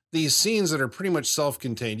these scenes that are pretty much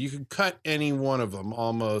self-contained. You could cut any one of them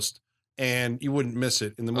almost, and you wouldn't miss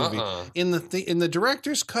it in the movie. In the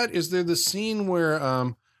director's cut, is there the scene where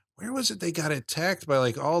was it they got attacked by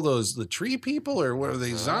like all the tree people, or what are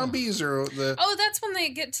they, zombies, or the? Oh, that's when they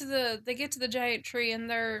get to the giant tree, and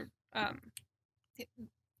they're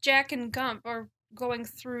Jack and Gump are going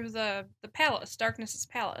through the palace, Darkness's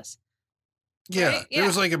palace. Yeah, right? There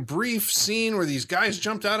was like a brief scene where these guys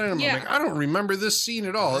jumped out at him. I'm like, I don't remember this scene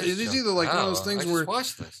at all. It is either like one of those things where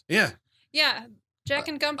watch this. Yeah. Jack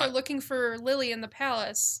and Gump are looking for Lily in the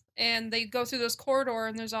palace, and they go through this corridor,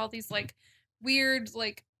 and there's all these like weird,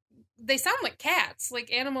 like they sound like cats,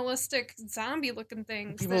 like animalistic zombie-looking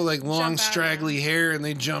things. People with like long, straggly hair, and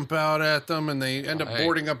they jump out at them, and they end up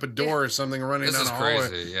boarding up a door or something, running down a hallway. This is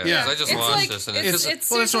crazy. Yeah. I just watched this, and it's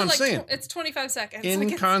well, that's what I'm like saying. It's 25 seconds.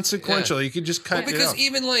 Inconsequential. You could just cut it because out.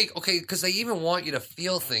 even like because they even want you to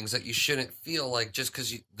feel things that you shouldn't feel, like just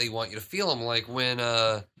because they want you to feel them. Like when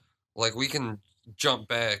like we can jump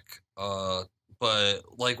back, but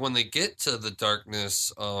like when they get to the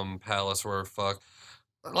Darkness palace, where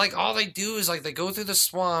like all they do is like they go through the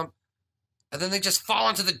swamp, and then they just fall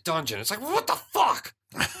into the dungeon. It's like, what the fuck?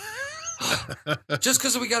 Just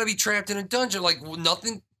because we got to be trapped in a dungeon, like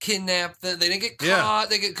nothing kidnapped them. They didn't get caught.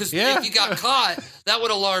 Because if you got caught, that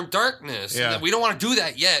would alarm darkness. Yeah. We don't want to do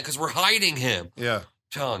that yet because we're hiding him. Yeah. I'm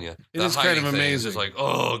telling you, it is kind of amazing. It's like,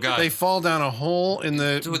 oh god, they fall down a hole in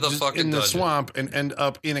the dungeon. swamp and end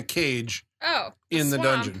up in a cage. In the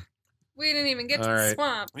dungeon. We didn't even get to the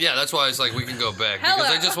swamp. Yeah, that's why it's like we can go back. Hello.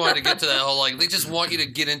 Because I just wanted to get to that whole, like, they just want you to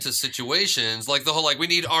get into situations. Like, the whole, like, we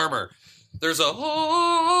need armor. There's a,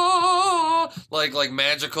 like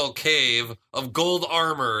magical cave of gold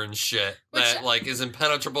armor and shit that, like, is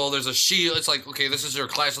impenetrable. There's a shield. It's like, okay, this is your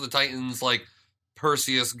Clash of the Titans, like,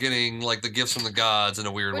 Perseus getting, like, the gifts from the gods in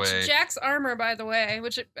a weird way. Jack's armor, by the way,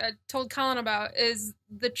 which I told Colin about, is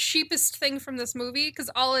the cheapest thing from this movie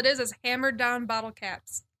because all it is hammered down bottle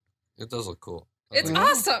caps. It does look cool. It's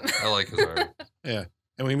awesome. I like his art. Yeah.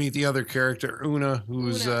 And we meet the other character, Una,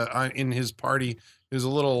 who's in his party, who's a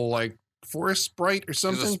little, like, forest sprite or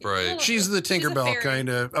something. She's a sprite. She's the Tinkerbell kind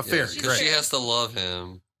of a fairy. Because she has to love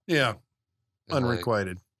him. Yeah.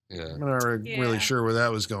 Unrequited. I'm not really sure where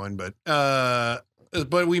that was going, but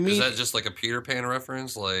we meet. Is that just like a Peter Pan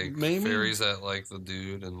reference? Like maybe fairies that like the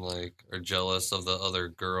dude and like are jealous of the other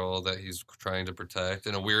girl that he's trying to protect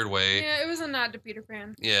in a weird way. Yeah, it was a nod to Peter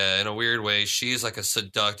Pan. Yeah, in a weird way. She's like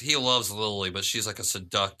he loves Lily, but she's like a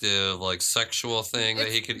seductive, like sexual thing that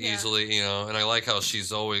he could easily, and I like how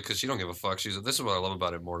she's always, because she don't give a fuck. This is what I love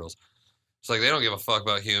about Immortals. It's like they don't give a fuck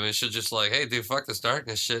about humans. She's just like, hey, dude, fuck this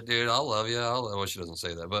darkness shit, dude. I'll love you. Well, she doesn't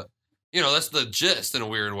say that, but that's the gist in a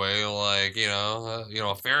weird way. Like,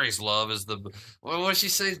 a fairy's love is what does she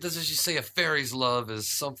say? Doesn't she say a fairy's love is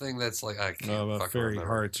something that's like, I can't fairy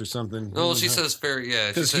hearts or something? No, she says fairy, yeah.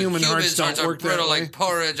 Because human hearts don't work that way. Like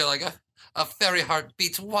porridge, or like a fairy heart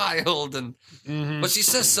beats wild, and but she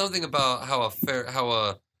says something about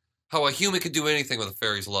how a human could do anything with a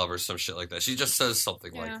fairy's love or some shit like that. She just says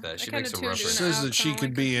something like that. She makes a reference. She says that she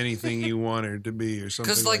could be anything you want her to be or something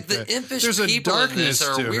because like the that. impish There's a people darkness in this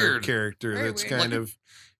are to weird. Her character Very that's weird. kind of,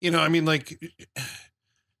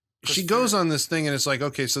 she goes on this thing and it's like,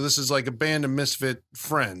 okay, so this is like a band of misfit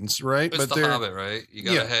friends, right? It's the Hobbit, right? You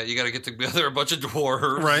gotta get together a bunch of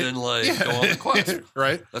dwarves and go on the quest.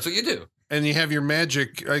 Right? That's what you do. And you have your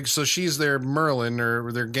magic, like, so she's their Merlin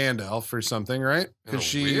or their Gandalf or something, right? Because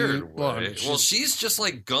she's just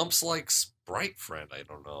like Gumps, like sprite friend. I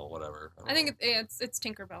don't know, whatever. I think it's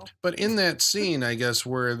Tinkerbell. But in that scene, I guess,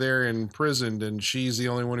 where they're imprisoned and she's the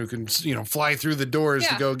only one who can, fly through the doors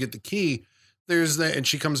to go get the key. There's that, and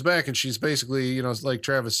she comes back and she's basically, like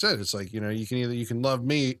Travis said, it's like, you can love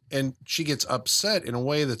me, and she gets upset in a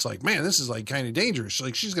way that's like, man, this is like kind of dangerous.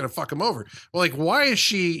 Like she's gonna fuck him over. Well, like, why is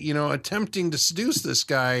she, attempting to seduce this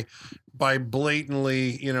guy by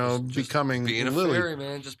blatantly, just becoming being a Lily. Fairy,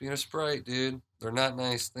 man, just being a sprite, dude. They're not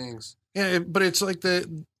nice things. Yeah, but it's like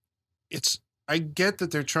I get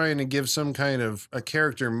that they're trying to give some kind of a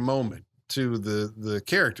character moment to the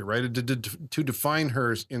character, right? To define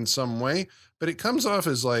her in some way, but it comes off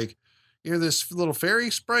as like you're this little fairy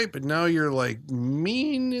sprite, but now you're like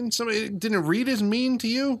mean in some. Didn't it read as mean to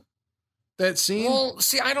you? That scene? Well,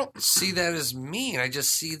 see, I don't see that as mean. I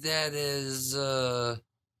just see that as I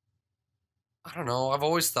don't know. I've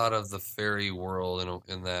always thought of the fairy world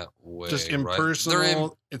in that way. Just impersonal. Right?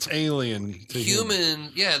 It's alien. To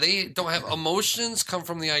human. Yeah, they don't have emotions. Come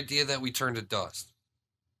from the idea that we turn to dust.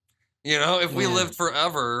 If we lived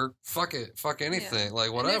forever, fuck it, fuck anything,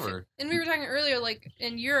 like whatever. And we were talking earlier, like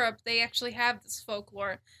in Europe, they actually have this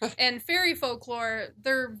folklore, and fairy folklore.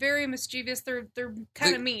 They're very mischievous. They're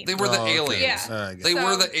kind of mean. They were the aliens. Yeah. They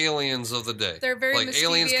were the aliens of the day. They're very like mischievous.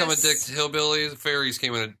 Aliens come and abduct hillbillies. Fairies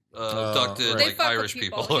came and abducted like Irish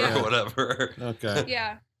people or whatever. Okay.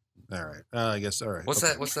 Yeah. All right. I guess. All right. What's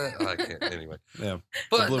that? Oh, I can't. Anyway. Yeah.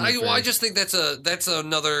 But I just think that's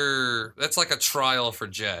like a trial for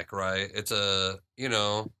Jack, right? It's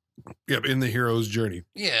Yep, in the hero's journey.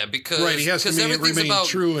 Yeah, because he has to remain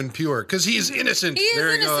true and pure because he's innocent.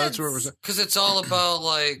 There you go. That's what we're saying. Because it's all about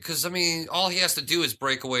all he has to do is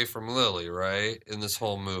break away from Lily, right? In this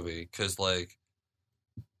whole movie, because well,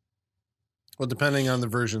 depending on the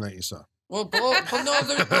version that you saw. Well, but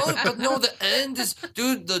no, the end is,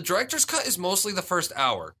 dude, the director's cut is mostly the first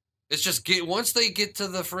hour. It's just once they get to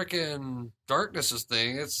the freaking darknesses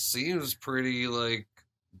thing, it seems pretty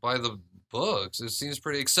by the books. It seems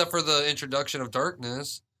pretty, except for the introduction of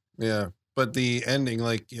darkness. Yeah, but the ending,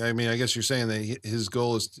 I guess you're saying that his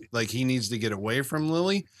goal is he needs to get away from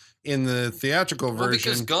Lily in the theatrical version.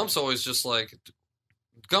 Because Gumps always just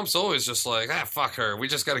fuck her. We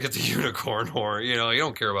just got to get the unicorn horn. You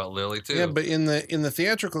don't care about Lily too. Yeah, but in the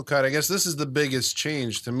theatrical cut, I guess this is the biggest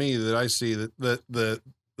change to me that I see, that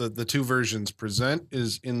the the two versions present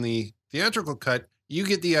is in the theatrical cut, you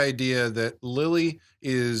get the idea that Lily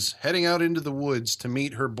is heading out into the woods to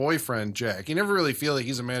meet her boyfriend, Jack. You never really feel that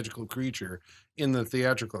he's a magical creature in the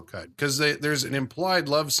theatrical cut because there's an implied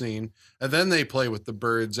love scene, and then they play with the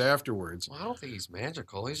birds afterwards. Well, I don't think he's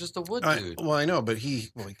magical. He's just a wood dude. Well, I know, but he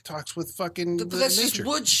talks with fucking But that's nature. just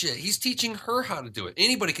wood shit. He's teaching her how to do it.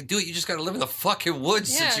 Anybody can do it. You just got to live in the fucking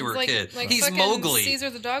woods since you were a kid. Like He's fucking Mowgli. Caesar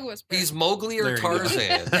the dog whisperer. He's Mowgli or There you go.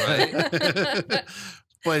 Tarzan, right?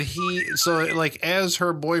 But as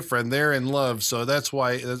her boyfriend, they're in love, so that's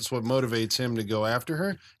what motivates him to go after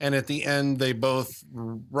her. And at the end, they both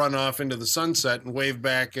run off into the sunset and wave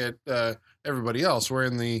back at everybody else. Where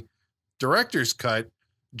in the director's cut,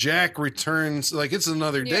 Jack returns, like it's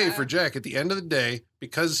another day for Jack. At the end of the day,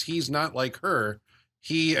 because he's not like her,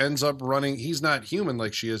 he ends up running. He's not human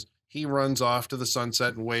like she is. He runs off to the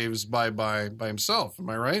sunset and waves bye-bye by himself. Am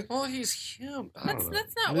I right? Well, he's human.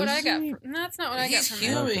 That's not what I got. That's not what I got He's from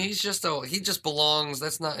human. him. He just belongs.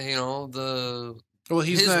 That's not, Well,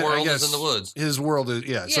 his world is in the woods. His world is,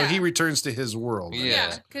 So Yeah. he returns to his world.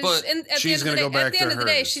 Yeah. Because But she's gonna go back at the to end of the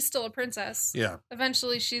day, hers. she's still a princess. Yeah.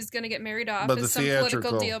 Eventually, she's going to get married off But the as some political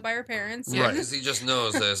theatrical- deal by her parents. Yeah, Right. because he just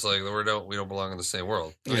knows that it's like we don't belong in the same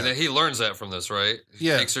world. I Yeah. mean, he learns that from this, right? He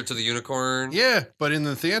Yeah. takes her to the unicorn. Yeah, but in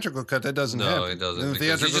the theatrical cut, that doesn't happen. No, it doesn't, In the because you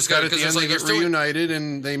theatrical just cut, gotta- at the 'cause end, it's they like get there's too- reunited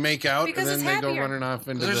and they make out, Because and then it's they go happier. running off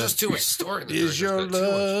into There's the... just too much story. In the Is your director's cut, too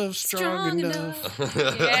much. love strong enough?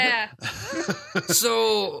 Yeah.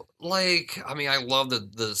 So, like, I mean, I love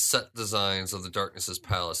the set designs of the Darkness's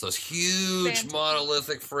Palace. Those huge Fantastic.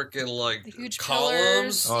 monolithic freaking like The huge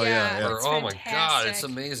columns. pillars. Oh, yeah. Or, it's oh my god, it's fantastic.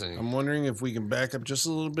 amazing. I'm wondering if we can back up just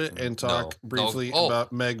a little bit and talk No. briefly Oh.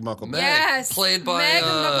 about Meg Muckleburn. Meg, Yes. played by Meg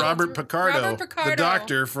Muckleburn. Robert Picardo, Robert Picardo. the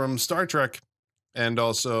doctor from Star Trek, and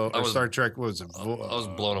also Star Trek. What was it? I was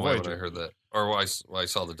blown away when Voyager. I heard that, or when I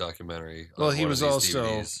saw the documentary. Well, on he one was of these also-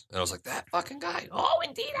 DVDs, and I was like, that fucking guy. Oh,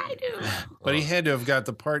 indeed, I do. But he had to have got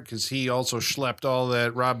the part because he also schlepped all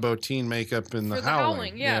that Rob Bottin makeup in For the the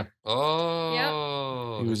Howling, yeah.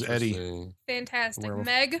 Oh, He was Eddie. interesting. Fantastic. Werewolf.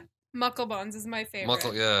 Meg Mucklebuns is my favorite.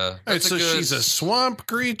 Muckle, yeah. All right, That's so good- she's a swamp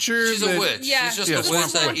creature. She's a that- witch. Yeah. She's just Yeah, a swamp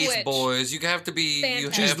witch that witch. eats boys. You have to be.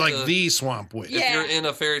 Fantastic. She's have like to, the swamp witch. Yeah. If you're in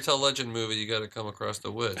a fairy tale legend movie, you got to come across the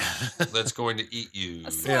witch that's going to eat you.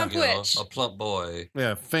 A swamp you know, witch. a plump boy.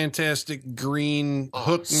 Yeah, fantastic green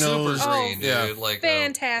hook super nose. green, dude. Yeah. Like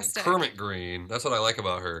Fantastic. Kermit green. That's what I like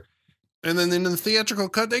about her. And then in the theatrical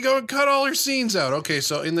cut, they go and cut all her scenes out. Okay,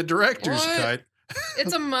 so in the director's What? cut,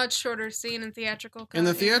 It's a much shorter scene in theatrical. in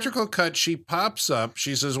the cut, theatrical cut, she pops up.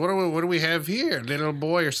 She says, "What do we have here, little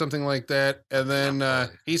boy?" or something like that. And then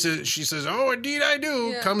she says, "Oh, indeed I do."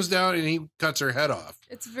 Yeah. Comes down and he cuts her head off.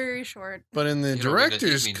 It's very short. But in the You don't mean to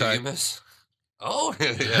director's eat me, do you, cut, miss? Oh,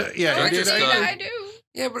 yeah. yeah, Oh, Director's indeed, cut. I do.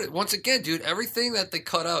 Yeah, but once again, dude, everything that they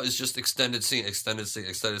cut out is just extended scene, extended scene,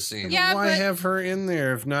 extended scene. Yeah, why but- have her in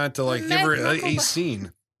there if not to like give Meg her a Muckleburn-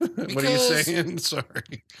 scene? What are you Because- saying?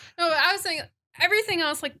 Sorry. No, I was saying everything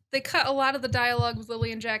else. Like they cut a lot of the dialogue with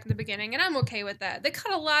Lily and Jack in the beginning, and I'm okay with that. They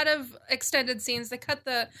cut a lot of extended scenes. They cut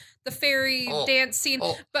the fairy Oh, dance scene.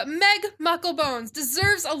 oh. But Meg Mucklebones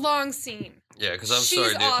deserves a long scene. Yeah, because I'm She's sorry,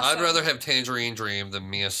 dude. I'd awesome. rather have Tangerine Dream than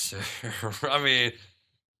Mia Sara. I mean,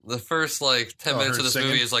 the first like 10 minutes her of this singing?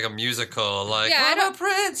 movie is like a musical. Like, Yeah, I I'm a don't-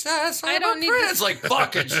 princess. I I'm don't a need to- prince. Like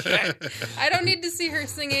fucking shit. I don't need to see her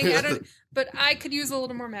singing. I don't. But I could use a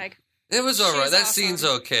little more Meg. It was all right. She's That awesome. scene's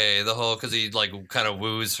okay. The whole because he like kind of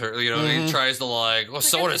woos her. You know, Mhm. he tries to like, well,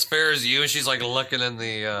 someone as fair as you, and she's like looking in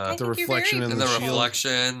the I The think you're reflection very in in the the shield.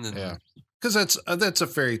 reflection. And, Yeah. Because that's a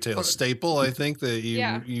fairy tale But- staple. I think that you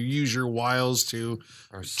Yeah. you use your wiles to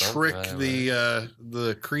or something, trick right, right.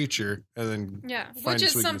 the creature, and then Yeah, Find which it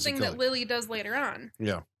is so you can something kill that it. Lily does later on.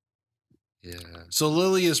 yeah. Yeah. So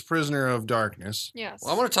Lily is prisoner of darkness. Yes.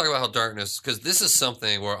 Well, I want to talk about how darkness, because this is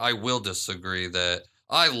something where I will disagree that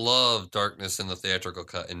I love darkness in the theatrical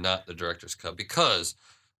cut and not the director's cut because,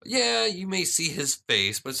 yeah, you may see his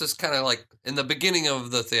face, but it's just kind of like in the beginning of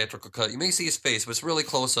the theatrical cut, you may see his face, but it's really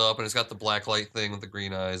close up and it's got the black light thing with the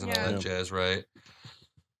green eyes and all Yeah. that jazz, right?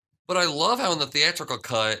 But I love how in the theatrical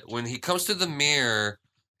cut, when he comes to the mirror,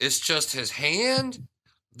 it's just his hand,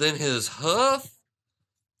 then his hoof,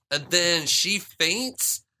 and then she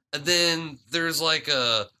faints, and then there's like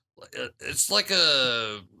it's like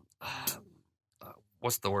a,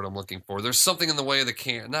 what's the word I'm looking for? There's something in the way of the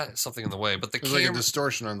camera, not something in the way, but the There's like a camera,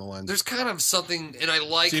 distortion on the lens. there's kind of something, and I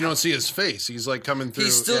like So you how- don't see his face. He's like coming through.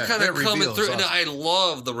 he's still yeah, kind that of coming reveal is through, and awesome. I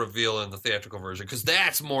love the reveal in the theatrical version, because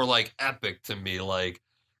that's more like epic to me, like,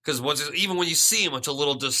 Because even when you see him, it's a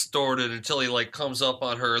little distorted until he like comes up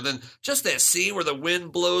on her. And then just that scene where the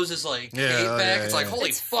wind blows his like cape back. It's like,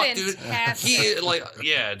 holy fuck, fantastic. dude. He like,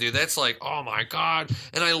 yeah, dude. That's like, oh my god.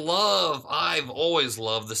 And I've always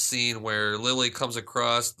loved the scene where Lily comes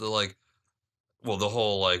across the like, well, the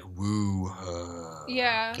whole like woo.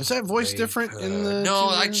 Yeah. Is that voice different in the? No,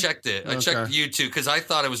 two? I checked it. I checked YouTube because I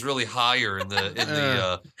thought it was really higher in the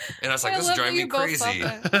and I was like, this is driving me crazy.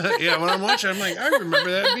 Yeah, when I'm watching, I'm like, I remember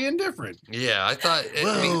that being different. Yeah, I thought.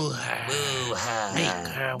 Make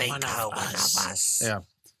her one of us. Yeah.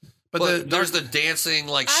 But there's the dancing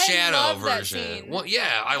like I shadow love that version. scene. Well,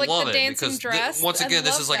 yeah, I Like love the it dancing because dress. once again,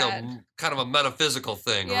 this is like that. a kind of a metaphysical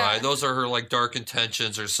thing, Yeah. right? Those are her like dark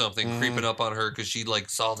intentions or something creeping up on her because she like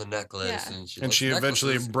saw the necklace Yeah. and she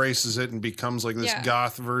eventually embraces it and becomes like this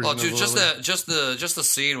goth version. Oh, dude, of just Lily. the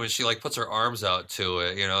scene when she like puts her arms out to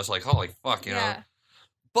it, you know, it's like holy fuck, you know.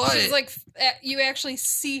 But she's like, you actually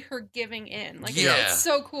see her giving in. Like, Yeah. it's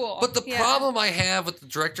so cool. But the problem I have with the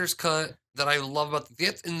director's cut that I love about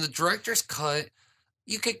in the director's cut,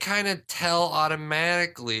 you could kind of tell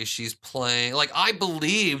automatically she's playing. Like, I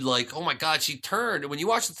believed, like, oh my God, she turned. When you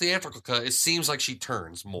watch the theatrical cut, it seems like she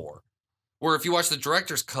turns more. Where if you watch the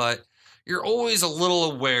director's cut, you're always a little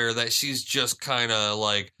aware that she's just kind of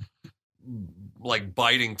like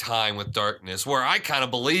biding time with darkness, where I kind of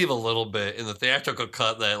believe a little bit in the theatrical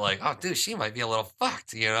cut that like, oh dude, she might be a little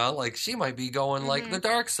fucked, you know, like she might be going like the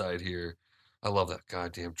dark side here. I love that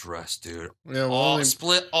goddamn dress, dude. Yeah,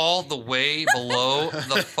 split all the way below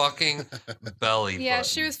the fucking belly button. Yeah,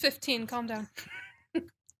 she was 15. Calm down.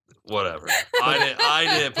 Whatever. I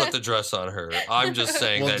didn't put the dress on her. I'm just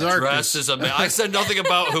saying that darkness. dress is amazing. I said nothing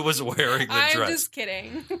about who was wearing the dress. I'm just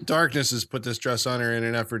kidding. Darkness has put this dress on her in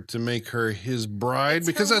an effort to make her his bride, It's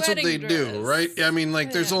because her that's what they wedding do, dress. right? I mean,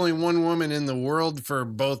 like, there's only one woman in the world for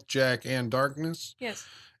both Jack and Darkness. Yes.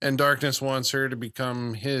 And Darkness wants her to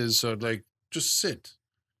become his, so, like, just sit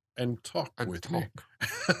and talk with me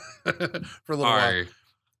for a little while.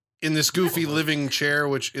 In this goofy living chair,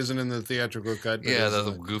 which isn't in the theatrical cut. Yeah,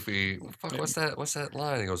 the goofy. Fuck, what's that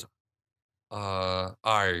line? He goes,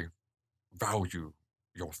 I value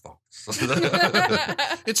your thoughts.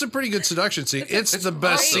 It's a pretty good seduction scene. It's the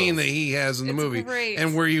best scene that he has in the movie. Great.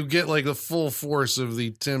 And where you get like the full force of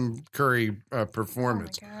the Tim Curry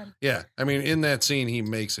performance. Oh my God. Yeah. I mean, in that scene, he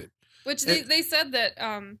makes it. Which they said that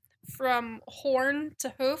from horn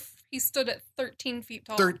to hoof, he stood at 13 feet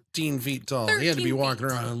tall. 13 feet tall. He had to be walking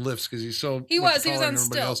around on lifts because he's so He much was taller on than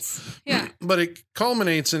everybody stilts. else. Yeah. But it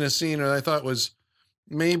culminates in a scene that I thought was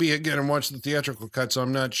maybe, again, I'm watching the theatrical cut, so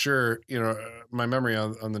I'm not sure, you know, my memory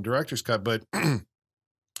on the director's cut, but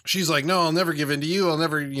she's like, no, I'll never give in to you. I'll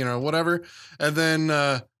never, you know, whatever. And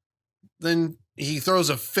then he throws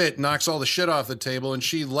a fit, knocks all the shit off the table, and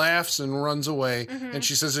she laughs and runs away. Mm-hmm. And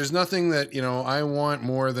she says, there's nothing that, you know, I want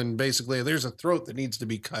more than basically there's a throat that needs to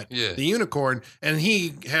be cut. Yeah. The unicorn. And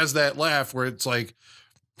he has that laugh where it's like,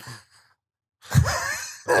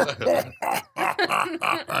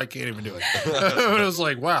 I can't even do it. It was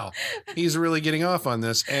like, wow, he's really getting off on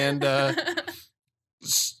this. And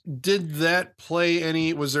did that play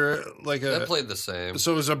any? Was there like that played the same?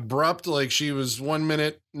 So it was abrupt. Like she was 1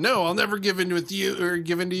 minute, no, I'll never give in with you or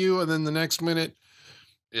give in to you, and then the next minute,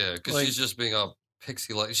 yeah, because like, she's just being all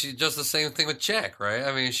pixie like. She does the same thing with Jack, right?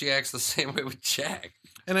 I mean, she acts the same way with Jack.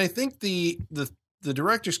 And I think the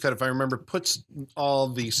director's cut, if I remember, puts all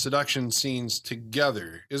the seduction scenes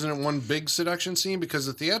together. Isn't it one big seduction scene? Because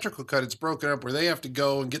the theatrical cut, it's broken up where they have to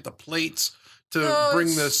go and get the plates to bring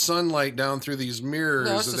the sunlight down through these mirrors.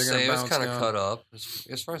 No, it's that the they're same. gonna It's bounce kind of down. cut up.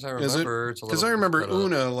 As far as I remember, Because I remember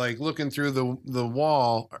Una like looking through the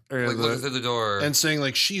wall, or like looking through the door and saying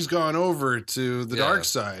like she's gone over to the dark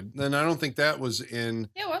side. Then I don't think that was in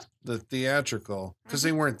the theatrical because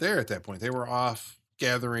they weren't there at that point. They were off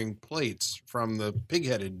gathering plates from the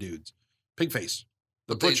pig-headed dudes, Pigface,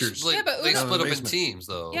 the butchers. Yeah, but they Una- split up in basement. teams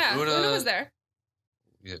though. Yeah, Una was there.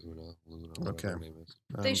 Yeah, Una, whatever Okay. her name is.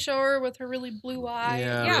 They show her with her really blue eye.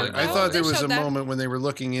 Yeah, Really I cool. thought there they was showed a that. moment when they were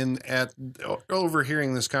looking in at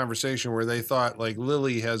overhearing this conversation where they thought like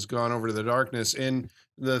Lily has gone over to the darkness. In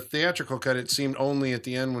the theatrical cut, it seemed only at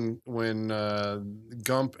the end when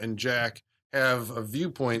Gump and Jack have a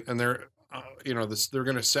viewpoint and they're they're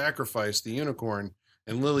going to sacrifice the unicorn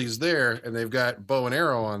and Lily's there and they've got bow and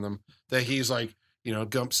arrow on them. That he's like, you know,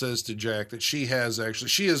 Gump says to Jack that she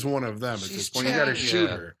is one of them at this point. You got to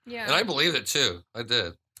shoot her. Yeah. And I believed it too. I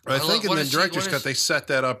did. I think in what the is she- director's what cut is- they set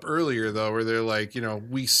that up earlier though, where they're like, you know,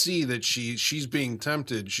 we see that she's being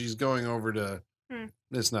tempted. She's going over to.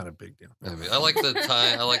 It's not a big deal. I mean, I like the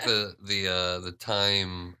time. I like the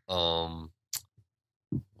time.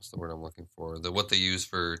 what's the word I'm looking for? What they use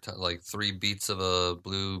for like 3 beats of a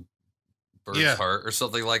blue bird's Yeah. heart or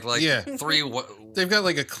something like Yeah. 3. They've got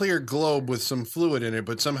like a clear globe with some fluid in it,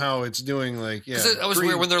 but somehow it's doing like It was 3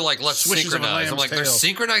 weird when they're like, let's swishes of a synchronize. I'm lamb's like, they're tail.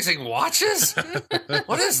 synchronizing watches?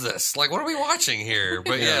 What is this? Like, what are we watching here?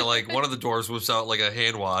 But yeah, like one of the dwarves whips out like a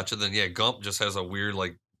hand watch, and then Gump just has a weird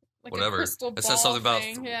like Like whatever. A crystal It says ball something about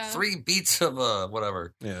thing, yeah. 3 beats of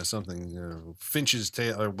whatever. Yeah, something Finch's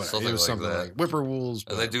tail or whatever. Something It was like something that. like whippoorwills.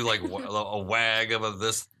 And they do like a wag of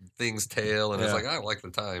this thing's tail, and it's Yeah. like I like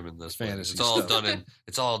the time in this. Fantasy It's all stuff.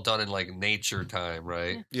 It's all done in like nature time,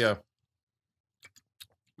 right? Yeah.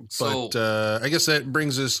 So But I guess that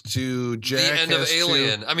brings us to Jack. the end of has to-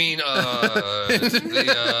 Alien. I mean,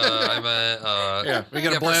 Yeah, we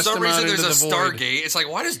gotta for blast some him out reason there's into a the void. Stargate. It's like,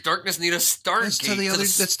 why does darkness need a Stargate That's to the other.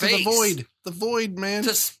 That's to the space? void. The void, man.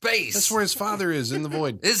 To space. That's where his father is in the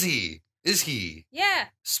void. Is he? Is he? Yeah.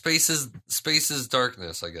 Space is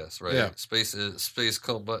darkness, I guess, right? Yeah. Space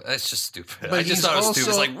cold, but that's just stupid. But I just he's thought it was stupid.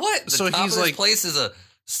 It's also- like, what? The so top he's of this like- place is a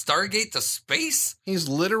Stargate to space? He's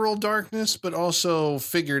literal darkness, but also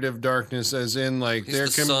figurative darkness, as in like He's there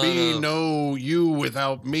the can son be of- no you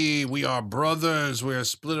without me. We are brothers. We are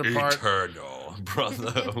split apart. Eternal,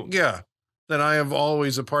 brother. Yeah. Then I am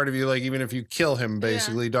always a part of you. Like even if you kill him,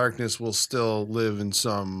 basically, darkness will still live in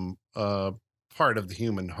some part of the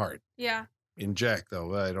human heart. Yeah. In Jack,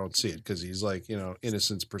 though, I don't see it because he's like,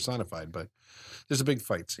 innocence personified. But there's a big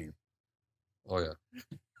fight scene. Oh yeah.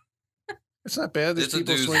 It's not bad. There's It's a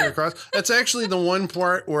people doozy. swinging across. That's actually the one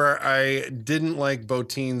part where I didn't like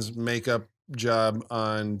Botin's makeup job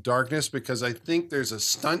on Darkness because I think there's a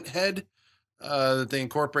stunt head that they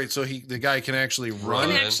incorporate so the guy can actually run.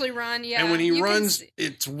 Can Run. actually run, yeah. And when he You can runs, see-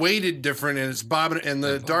 it's weighted different and it's bobbing, and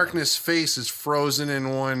the Darkness face is frozen in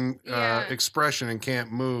one Yeah. expression and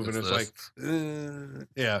can't move. And It's it's this. like,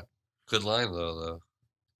 yeah. Good line though.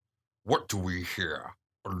 What do we hear?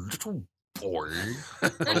 A little boy.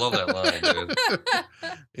 I love that line, dude.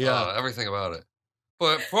 Yeah. Everything about it.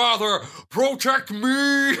 But Father, protect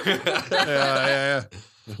me. Yeah.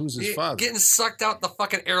 Who's his father? Getting sucked out the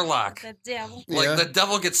fucking airlock. The devil. Like Yeah. the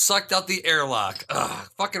devil gets sucked out the airlock. Ugh,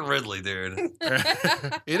 fucking Ridley, dude.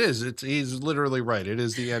 It is. He's literally right. It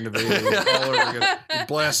is the end of Alien all over again. It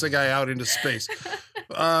blasts the guy out into space.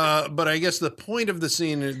 But I guess the point of the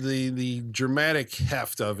scene, the dramatic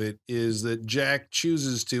heft of it, is that Jack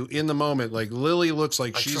chooses to, in the moment, like Lily looks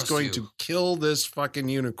like I she's trust going you. to kill this fucking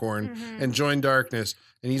unicorn Mhm. and join Darkness,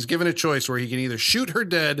 and he's given a choice where he can either shoot her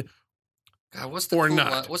dead. God, what's the Or cool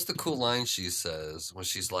not. What's the cool line she says when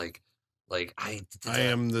she's like I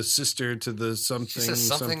am the sister to the something. She says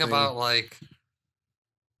something about like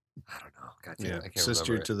I don't know. God damn, yeah, I can't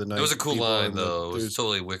sister remember. to the night. It was a cool people line and the- though. It was there's-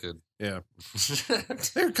 totally wicked. Yeah.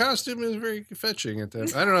 Their costume is very fetching at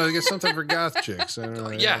that. I don't know. I guess something for goth chicks. I don't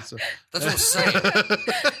know. Yeah. So- That's what I'm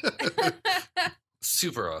saying.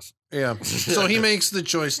 Super awesome. Yeah. So he makes the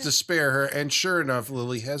choice to spare her, and sure enough,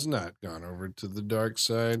 Lily has not gone over to the dark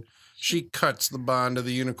side. She cuts the bond of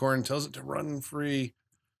the unicorn and tells it to run free.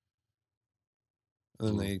 And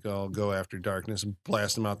then they all go after Darkness and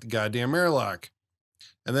blast him out the goddamn airlock.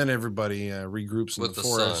 And then everybody regroups in With the the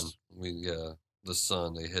forest. sun. The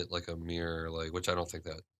sun, they hit like a mirror, which I don't think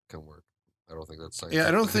that can work. I don't think that's science. Yeah,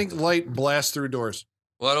 I don't think light blasts through doors.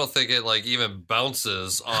 Well, I don't think it even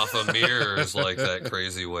bounces off of mirrors like that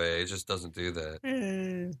crazy way. It just doesn't do that. But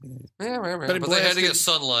it But they had to blasted- get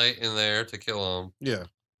sunlight in there to kill them. Yeah.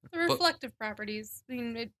 The reflective properties. I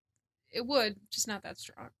mean, it would, just not that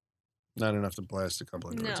strong. Not enough to blast a couple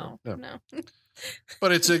of doors. No, out. no.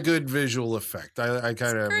 But it's a good visual effect. I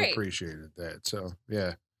kind of great. appreciated that. So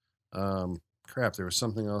yeah. Crap, there was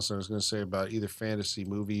something else I was going to say about either fantasy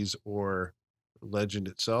movies or Legend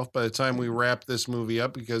itself. By the time we wrap this movie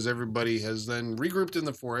up, because everybody has then regrouped in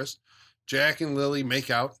the forest, Jack and Lily make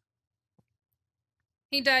out.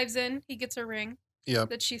 He dives in. He gets a ring Yep.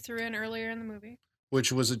 that she threw in earlier in the movie.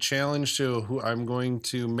 Which was a challenge to who I'm going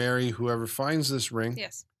to marry whoever finds this ring.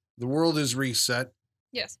 Yes. The world is reset.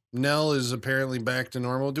 Yes. Nell is apparently back to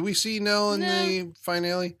normal. Do we see Nell in No. the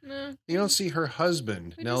finale? No. You don't see her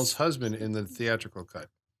husband, We Nell's just- husband, in the theatrical cut.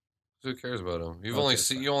 Who cares about him? Okay,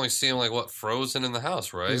 fine. You only see him frozen in the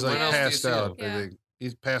house, right? He's like When else do you passed see him? out. Yeah. I think.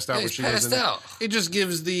 He's passed out Yeah, when he's she goes passed in. out. It just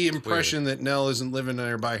gives the impression that Nell isn't living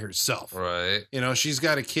there by herself. Right. You know, she's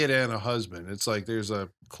got a kid and a husband. It's like there's a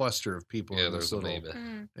cluster of people. Yeah, in this there's a little. baby.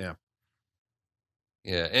 Mm.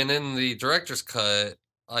 Yeah, and in the director's cut,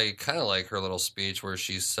 I kind of like her little speech where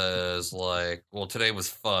she says, like, well, today was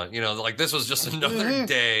fun. You know, like, this was just another Mhm.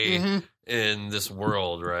 day Mhm. in this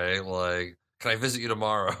world, right? Like, can I visit you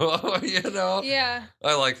tomorrow? You know? Yeah.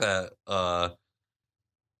 I like that. Well,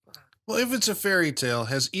 Well, if it's a fairy tale,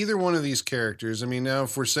 has either one of these characters, I mean, now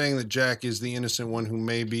if we're saying that Jack is the innocent one who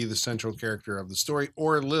may be the central character of the story,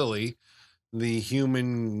 or Lily, the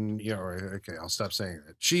human, okay, I'll stop saying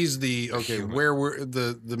that. She's where we're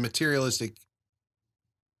the materialistic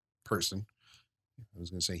person. I was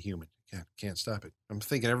going to say human. Can't stop it. I'm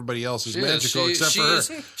thinking everybody else is magical except for her.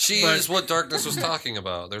 She is what darkness was talking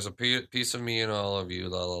about. There's a piece of me in all of you.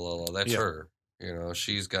 La la la la. That's her.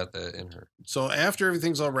 She's got that in her. So after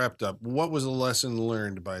everything's all wrapped up, what was the lesson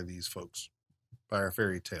learned by these folks? By our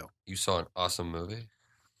fairy tale? You saw an awesome movie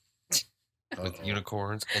with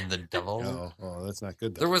unicorns and the devil. Oh, that's not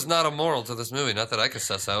good. There was not a moral to this movie. Not that I could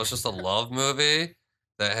suss out. It was just a love movie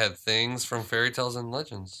that had things from fairy tales and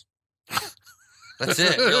legends. That's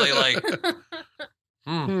it. Really,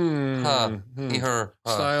 her.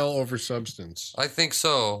 Style over substance. I think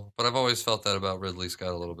so, but I've always felt that about Ridley Scott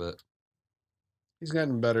a little bit. He's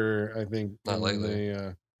gotten better, I think. Not lately.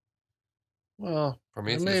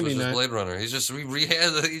 Prometheus was just Blade Runner. He just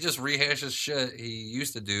rehashes shit he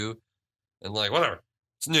used to do, and whatever.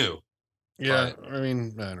 It's new. Yeah, I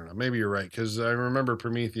mean, I don't know. Maybe you're right, because I remember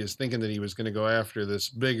Prometheus thinking that he was going to go after this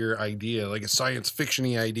bigger idea, like a science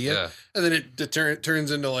fiction-y idea, and then it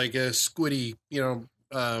turns into a squiddy,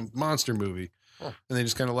 monster movie, and they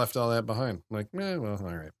just kind of left all that behind. All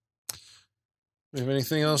right. Do you have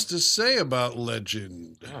anything else to say about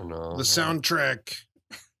Legend? I don't know. The soundtrack,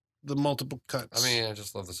 the multiple cuts. I mean, I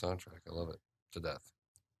just love the soundtrack. I love it to death.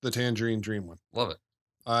 The Tangerine Dream one. Love it.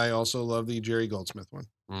 I also love the Jerry Goldsmith one.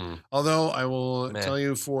 Although I will tell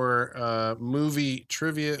you, for movie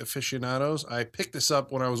trivia aficionados, I picked this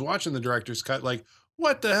up when I was watching the director's cut.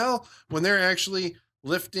 What the hell? When they're actually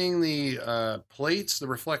lifting the plates, the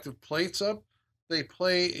reflective plates up, they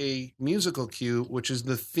play a musical cue, which is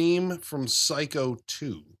the theme from Psycho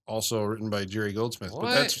 2, also written by Jerry Goldsmith. What?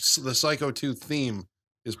 But that's the Psycho 2 theme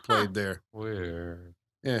is played there. Weird.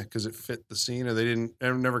 Yeah, because it fit the scene, or they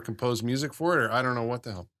never composed music for it, or I don't know what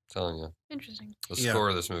the hell. Telling you. Interesting. The score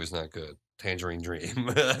of this movie's not good. Tangerine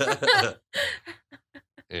Dream.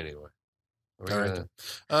 Anyway. All right.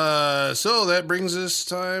 So that brings us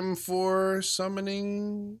time for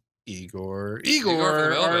summoning Igor.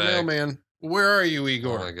 Igor, our mailman. Where are you,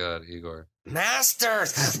 Igor? Oh my God, Igor.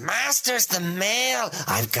 Masters, the mail.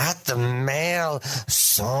 I've got the mail.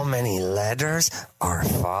 So many letters. Our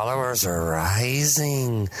followers are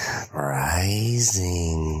rising.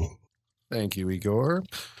 Thank you, Igor.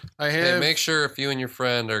 Hey, make sure if you and your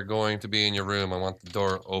friend are going to be in your room, I want the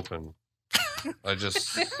door open. We're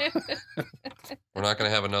not going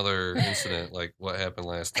to have another incident like what happened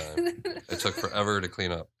last time. It took forever to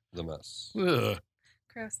clean up the mess. Ugh.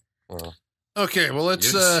 Gross. Well, okay, well, let's...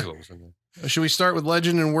 should we start with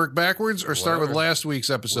Legend and work backwards, or start with last week's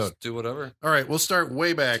episode? Let's do whatever. All right, we'll start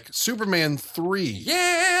way back. Superman 3.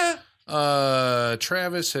 Yeah!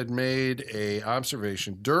 Travis had made a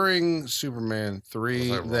observation during Superman 3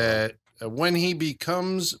 that when he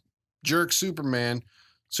becomes Jerk Superman,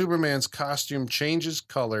 Superman's costume changes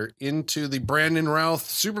color into the Brandon Routh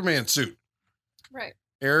Superman suit. Right.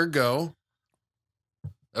 Ergo,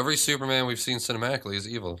 every Superman we've seen cinematically is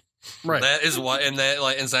evil. Right. That is why,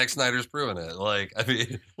 and Zack Snyder's proven it.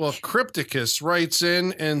 Well, Crypticus writes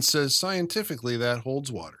in and says scientifically that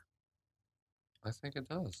holds water. I think it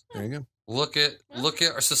does. There you go. Look at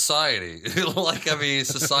our society.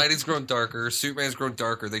 Society's grown darker. Superman's grown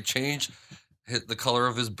darker. They changed the color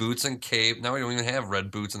of his boots and cape. Now we don't even have red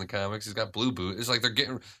boots in the comics. He's got blue boots. It's like they're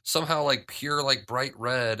getting somehow pure bright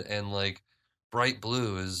red and bright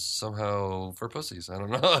blue is somehow for pussies. I don't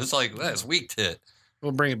know. It's that's weak tit.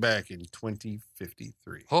 We'll bring it back in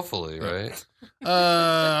 2053. Hopefully, right?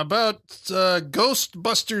 About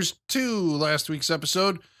Ghostbusters 2, last week's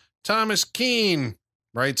episode. Thomas Keene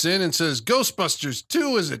writes in and says, Ghostbusters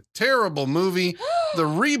 2 is a terrible movie. The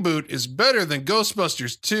reboot is better than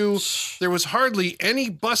Ghostbusters 2. There was hardly any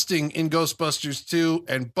busting in Ghostbusters 2,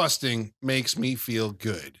 and busting makes me feel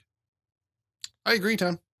good. I agree,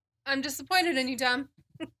 Tom. I'm disappointed in you, Tom.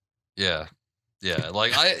 Yeah. Yeah.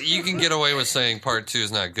 You can get away with saying part 2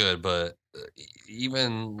 is not good, but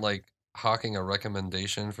even hawking a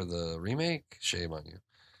recommendation for the remake, shame on you.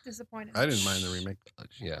 Disappointed. I didn't mind the remake.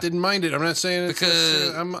 Yeah. Didn't mind it. I'm not saying it's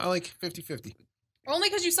because I'm 50-50. Only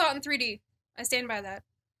because you saw it in 3D. I stand by that.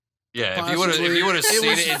 Yeah, if you would have seen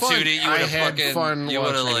it in 2D, you would have fucking fun. You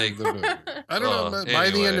would have the movie. I don't know. By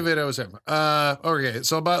the end of it, I was having. Okay,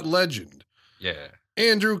 so about Legend. Yeah.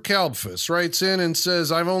 Andrew Kalbfus writes in and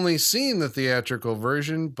says, I've only seen the theatrical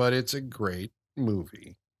version, but it's a great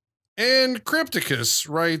movie. And Crypticus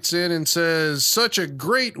writes in and says, such a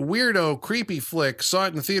great weirdo, creepy flick. Saw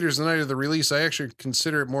it in theaters the night of the release. I actually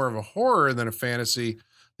consider it more of a horror than a fantasy.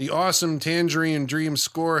 The awesome Tangerine Dream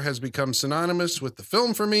score has become synonymous with the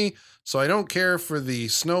film for me, so I don't care for the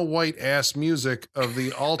Snow White ass music of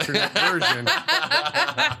the alternate version,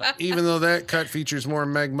 even though that cut features more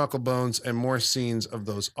Meg Mucklebones and more scenes of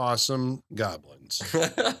those awesome goblins.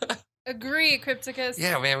 Agree, Crypticus.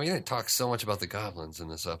 Yeah, man, we didn't talk so much about the goblins in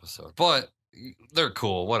this episode, but they're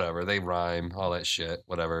cool. Whatever, they rhyme, all that shit.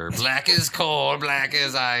 Whatever. Black is cold, black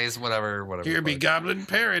is ice. Whatever. Here be goblin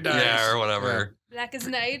paradise. Yeah, or whatever. Yeah. Black as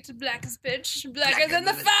night, black as pitch, blacker than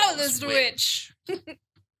the foulest witch.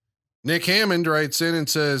 Nick Hammond writes in and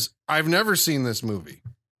says, I've never seen this movie,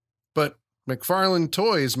 but McFarlane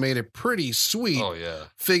Toys made a pretty sweet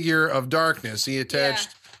figure of darkness. He attached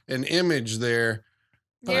an image there.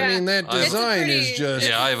 But I mean, that design is just...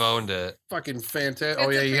 Yeah, I've owned it. Fucking fantastic. Oh,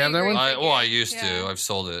 yeah, you have that one? I used to. I've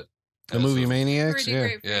sold it. The movie Maniacs?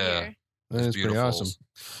 Great yeah. That is pretty awesome.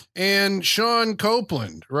 And Sean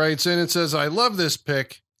Copeland writes in and says, I love this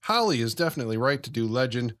pick. Holly is definitely right to do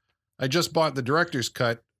Legend. I just bought the director's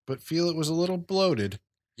cut, but feel it was a little bloated.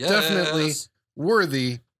 Yes. Definitely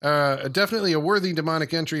worthy. Definitely a worthy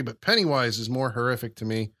demonic entry, but Pennywise is more horrific to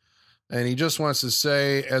me. And he just wants to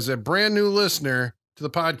say, as a brand new listener to the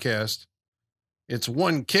podcast, it's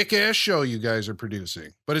one kick-ass show you guys are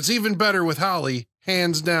producing, but it's even better with Holly,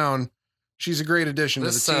 hands down. She's a great addition to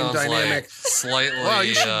the team dynamic. Like slightly. Wow,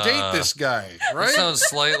 you should date this guy, right? This sounds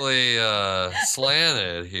slightly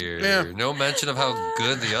slanted here. Yeah. No mention of how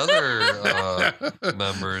good the other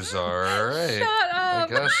members are. All right. Shut up.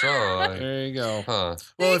 I guess so. There you go. Huh.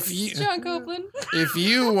 Well, Thanks, John Copeland. if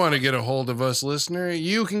you want to get a hold of us, listener,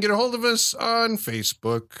 you can get a hold of us on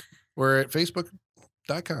Facebook. We're at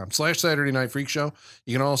facebook.com/Saturday Night Freak Show.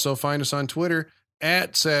 You can also find us on Twitter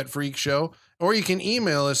at Sat Freak Show. Or you can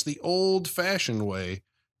email us the old-fashioned way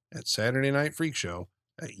at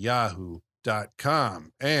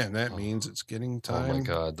SaturdayNightFreakShow@yahoo.com. And that means it's getting time. Oh, my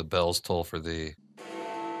God. The bells toll for thee.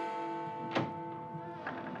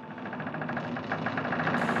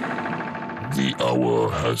 The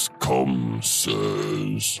hour has come,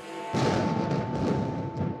 sirs.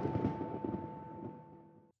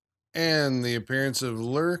 And the appearance of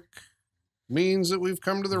Lurk means that we've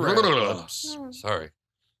come to the wrap-ups. Sorry.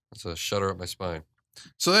 That's a shudder up my spine.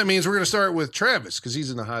 So that means we're going to start with Travis, because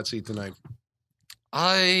he's in the hot seat tonight.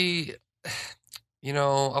 I've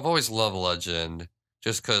always loved Legend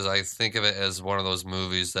just because I think of it as one of those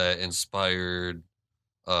movies that inspired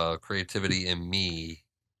creativity in me.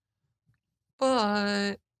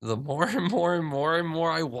 But the more and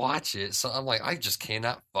more I watch it, so I'm like, I just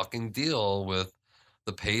cannot fucking deal with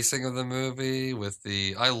the pacing of the movie,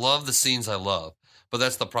 I love the scenes I love. But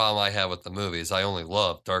that's the problem I have with the movies. I only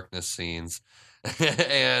love darkness scenes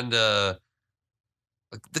and the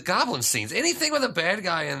goblin scenes. Anything with a bad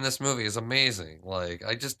guy in this movie is amazing. Like,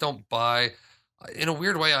 I just don't buy. In a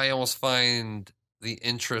weird way, I almost find the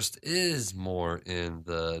interest is more in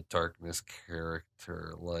the darkness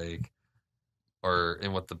character, or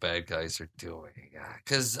in what the bad guys are doing.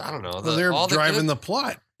 Because, I don't know. They're driving the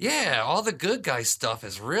plot. Yeah, all the good guy stuff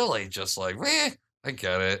is really just like, I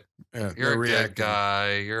get it. Yeah, you're a good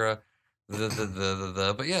guy. You're a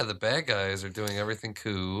but yeah, the bad guys are doing everything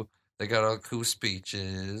cool. They got all cool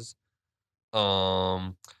speeches.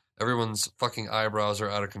 Everyone's fucking eyebrows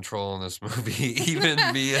are out of control in this movie. Even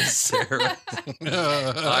Mia, Sara,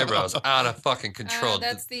 eyebrows out of fucking control.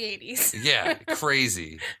 That's the 80s. Yeah,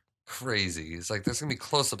 crazy. It's like there's gonna be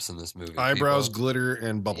close-ups in this movie. Eyebrows, people. glitter,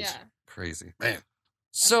 and bubbles. Yeah. Crazy, man.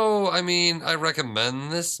 So, I mean, I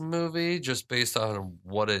recommend this movie just based on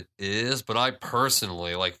what it is, but I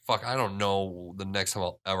personally, I don't know the next time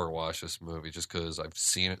I'll ever watch this movie just because I've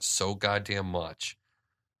seen it so goddamn much.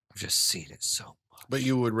 I've just seen it so much. But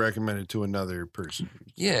you would recommend it to another person?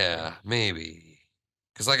 Yeah, maybe.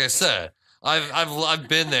 Because like I said, I've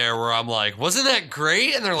been there where I'm like, wasn't that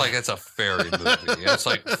great? And they're like, it's a fairy movie. And it's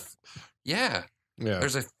like, yeah,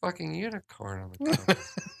 there's a fucking unicorn on the cover.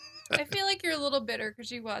 I feel like you're a little bitter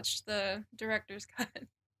because you watched the director's cut.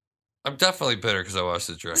 I'm definitely bitter because I watched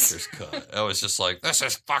the director's cut. I was just like, this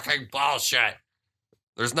is fucking bullshit.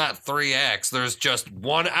 There's not 3 acts. There's just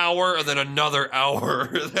 1 hour and then another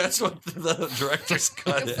hour. That's what the director's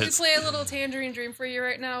cut is. If we play a little Tangerine Dream for you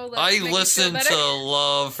right now, I listened to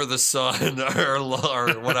Love for the Sun or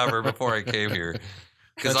whatever before I came here.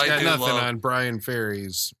 Because I got nothing on Brian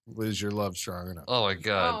Ferry's "Is Your Love Strong Enough?" Oh my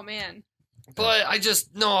God. Oh man. But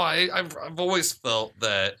I've always felt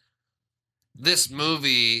that this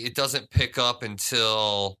movie, it doesn't pick up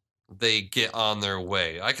until they get on their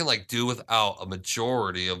way. I can do without a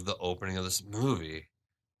majority of the opening of this movie.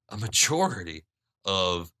 A majority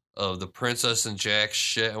of the princess and Jack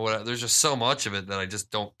shit and whatever. There's just so much of it that I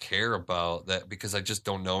just don't care about that because I just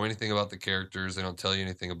don't know anything about the characters. They don't tell you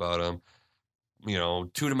anything about them. You know,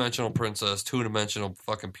 2-dimensional princess, 2-dimensional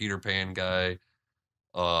fucking Peter Pan guy,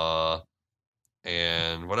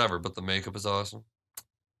 and whatever. But the makeup is awesome,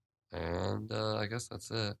 and I guess that's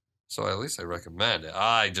it. So at least I recommend it.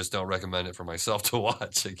 I just don't recommend it for myself to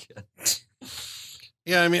watch again.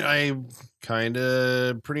 Yeah, I mean, I kind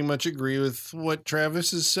of pretty much agree with what Travis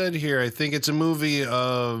has said here. I think it's a movie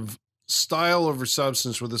of style over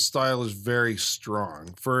substance, where the style is very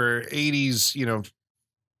strong for 80s,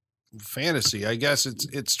 fantasy. I guess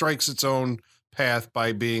it strikes its own path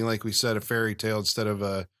by being, like we said, a fairy tale instead of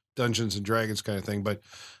a Dungeons and Dragons kind of thing. But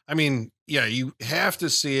I mean, yeah, you have to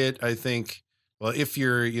see it. I think, well, if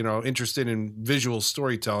you're interested in visual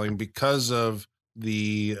storytelling, because of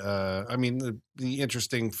the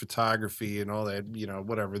interesting photography and all that,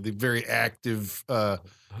 whatever, the very active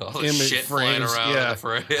image Shit flying frames. around Yeah. in the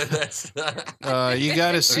frame. That's You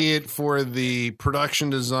got to see it for the production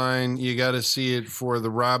design. You got to see it for the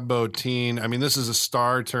Rob Bottin. I mean, this is a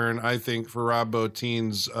star turn, I think, for Rob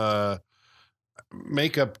Bottin's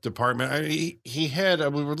makeup department. I mean, he had,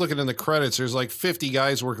 we were looking in the credits, there's like 50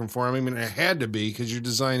 guys working for him. I mean, it had to be, because you're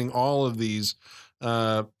designing all of these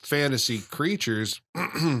fantasy creatures.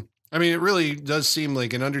 I mean, it really does seem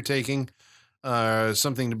like an undertaking,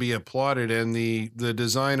 something to be applauded. And the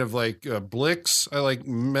design of like Blix, I like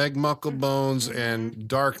Meg Mucklebones and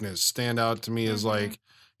Darkness stand out to me as like,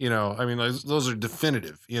 I mean, those are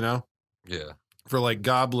definitive, yeah. for like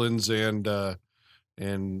goblins and a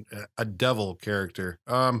devil character.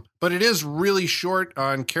 But it is really short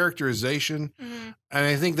on characterization. And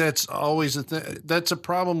I think that's always that's a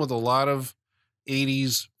problem with a lot of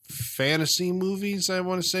 80s fantasy movies. I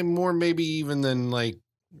want to say more maybe even than like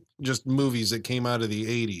just movies that came out of the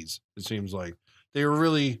 80s. It seems like they were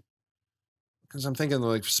really, because I'm thinking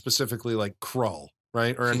like specifically like Krull,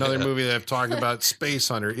 right? Or another movie that I've talked about, Space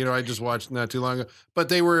Hunter. I just watched not too long ago, but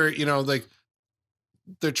they were, like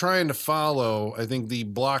they're trying to follow, I think, the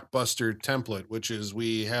blockbuster template, which is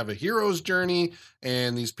we have a hero's journey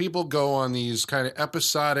and these people go on these kind of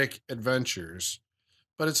episodic adventures.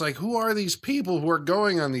 But it's like, who are these people who are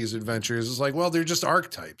going on these adventures? It's like, well, they're just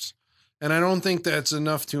archetypes. And I don't think that's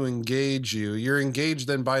enough to engage you. You're engaged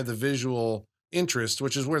then by the visual interest,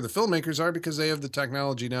 which is where the filmmakers are, because they have the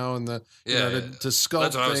technology now and the to sculpt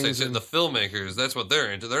that's what things. I was saying. The filmmakers, that's what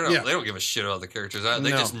they're into. They don't give a shit about the characters.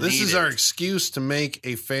 They just need this is it. our excuse to make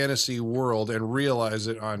a fantasy world and realize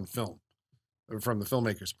it on film, from the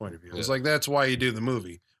filmmaker's point of view. It's like, that's why you do the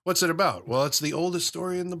movie. What's it about? Well, it's the oldest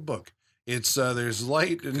story in the book. It's there's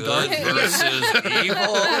light and Good darkness versus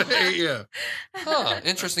evil. Yeah. Huh,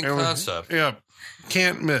 interesting concept. Yeah.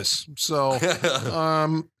 Can't miss. So,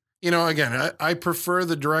 again, I prefer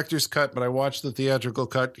the director's cut, but I watched the theatrical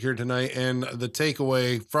cut here tonight, and the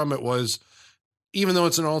takeaway from it was, even though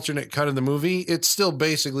it's an alternate cut of the movie, it's still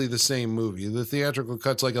basically the same movie. The theatrical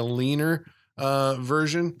cut's like a leaner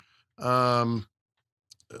version.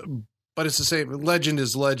 But it's the same. Legend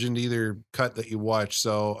is legend, either cut that you watch.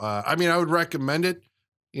 So, I mean, I would recommend it,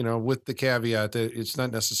 with the caveat that it's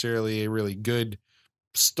not necessarily a really good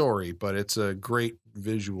story, but it's a great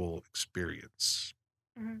visual experience.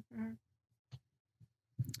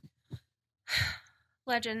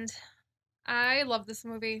 Legend. I love this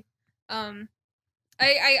movie. I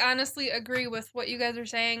honestly agree with what you guys are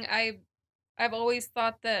saying. I've always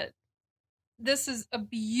thought that this is a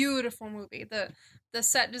beautiful movie. The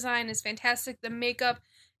set design is fantastic. The makeup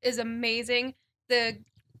is amazing.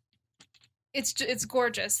 It's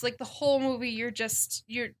gorgeous. Like, the whole movie, I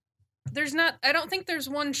don't think there's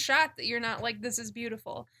one shot that you're not like, this is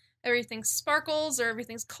beautiful. Everything sparkles or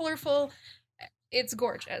everything's colorful. It's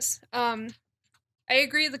gorgeous. I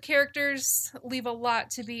agree, the characters leave a lot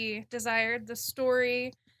to be desired. The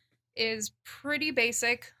story is pretty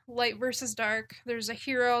basic, light versus dark. There's a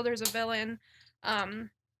hero, there's a villain.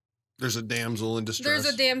 There's a damsel in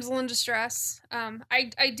distress.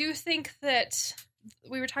 I do think that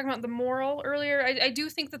we were talking about the moral earlier. I do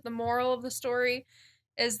think that the moral of the story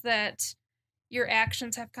is that your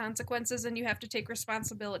actions have consequences and you have to take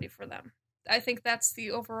responsibility for them. I think that's the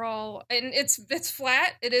overall, and it's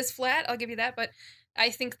flat. It is flat. I'll give you that. But I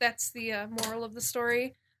think that's the moral of the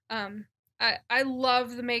story. I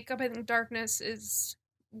love the makeup. I think Darkness is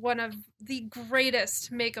one of the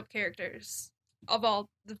greatest makeup characters of all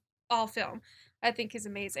film. I think he's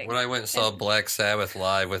amazing. When I went and saw Black Sabbath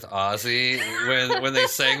live with Ozzy, when they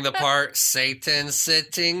sang the part, Satan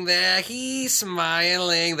sitting there, he's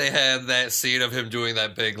smiling. They had that scene of him doing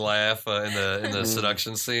that big laugh in the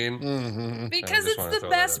seduction scene. Mm-hmm. Because it's the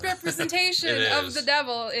best representation of the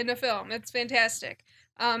devil in a film. It's fantastic.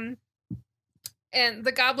 And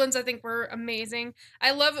the goblins, I think, were amazing.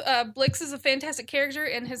 I love Blix is a fantastic character,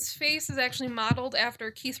 and his face is actually modeled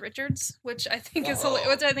after Keith Richards, which I think is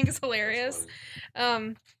hilarious.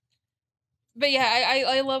 But yeah,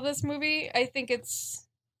 I love this movie. I think it's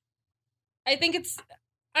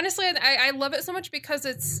honestly, I love it so much because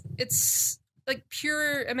it's like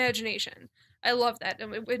pure imagination. I love that.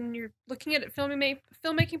 And when you're looking at it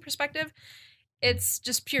filmmaking perspective, it's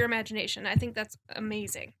just pure imagination. I think that's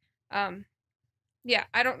amazing. Yeah,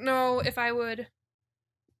 I don't know if I would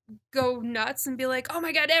go nuts and be like, oh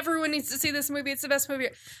my God, everyone needs to see this movie. It's the best movie.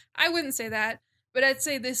 I wouldn't say that, but I'd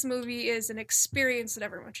say this movie is an experience that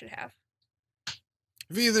everyone should have.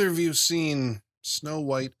 Have either of you seen Snow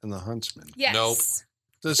White and the Huntsman? Yes. Nope.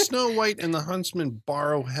 Does Snow White and the Huntsman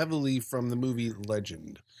borrow heavily from the movie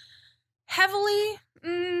Legend? Heavily?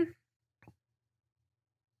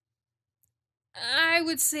 I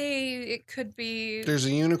would say it could be. There's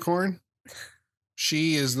a unicorn.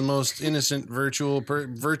 She is the most innocent,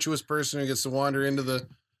 virtuous person who gets to wander into the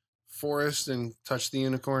forest and touch the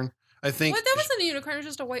unicorn. I think. What? That wasn't a unicorn. It was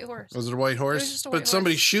just a white horse. Was it a white horse? It was just a white but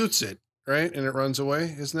somebody horse. shoots it, right? And it runs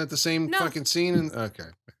away. Isn't that the same fucking scene? Okay.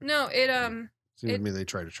 No, it Seems to me they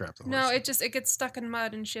try to trap the horse. No, it gets stuck in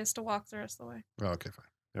mud and she has to walk the rest of the way. Oh, okay, fine.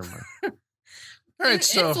 Never mind. All right,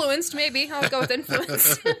 so influenced, maybe. I'll go with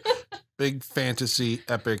influence. Big fantasy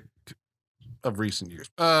epic of recent years.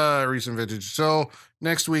 Recent vintage. So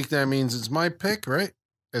next week that means it's my pick, right?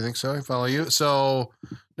 I think so. I follow you. So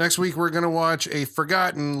next week we're going to watch a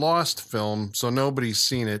forgotten, lost film. So nobody's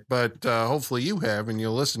seen it, but hopefully you have, and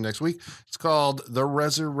you'll listen next week. It's called The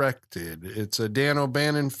Resurrected. It's a Dan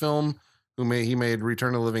O'Bannon film. He made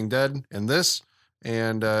Return of the Living Dead and this,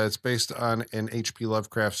 and it's based on an H.P.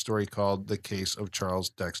 Lovecraft story called The Case of Charles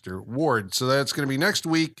Dexter Ward. So that's going to be next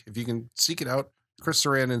week. If you can seek it out, Chris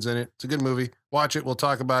Sarandon's in it. It's a good movie. Watch it. We'll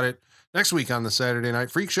talk about it next week on the Saturday Night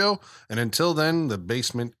Freak Show. And until then, the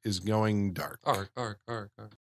basement is going dark. Arg, arg, arg, arg.